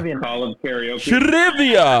trivia. Call it karaoke.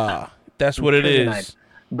 Trivia. That's what it Trivia is. night.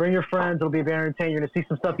 Bring your friends. It'll be very entertaining. You're gonna see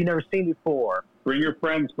some stuff you've never seen before. Bring your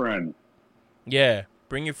friends. Yeah,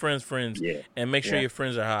 bring your friends, Yeah. and make sure Yeah. your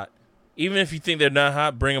friends are hot. Even if you think they're not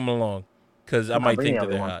hot, bring them along, because I might bring think the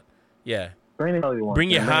that they're other hot. Yeah, Bring the other ones.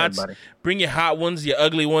 bring your hots, bring your hot ones, your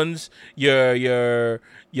ugly ones, your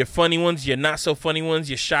funny ones, your not so funny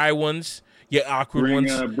ones, your shy ones, your awkward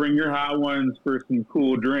ones. Bring your hot ones for some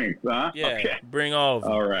cool drinks, huh? Yeah, Okay. bring all of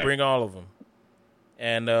them. All right. Bring all of them.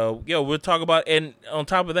 And we'll talk about. And on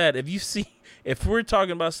top of that, if we're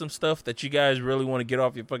talking about some stuff that you guys really want to get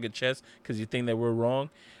off your fucking chest because you think that we're wrong,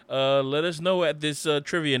 let us know at this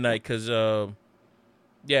trivia night. Because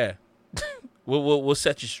yeah, we'll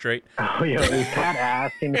set you straight. Oh, yeah, is Pat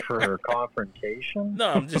asking for confrontation? No,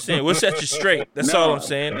 I'm just saying we'll set you straight. That's No, all I'm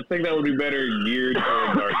saying. I think that would be better geared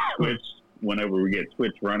towards our Twitch whenever we get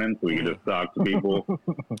Twitch running, so we can just talk to people.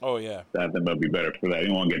 Oh yeah. I think that'd be better for that.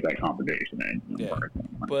 You won't get that confrontation. Yeah.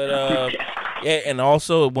 But yeah, and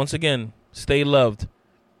also once again, stay loved.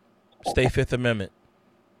 Stay Fifth Amendment.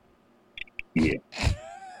 Yeah.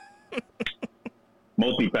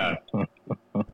 Multi-pass.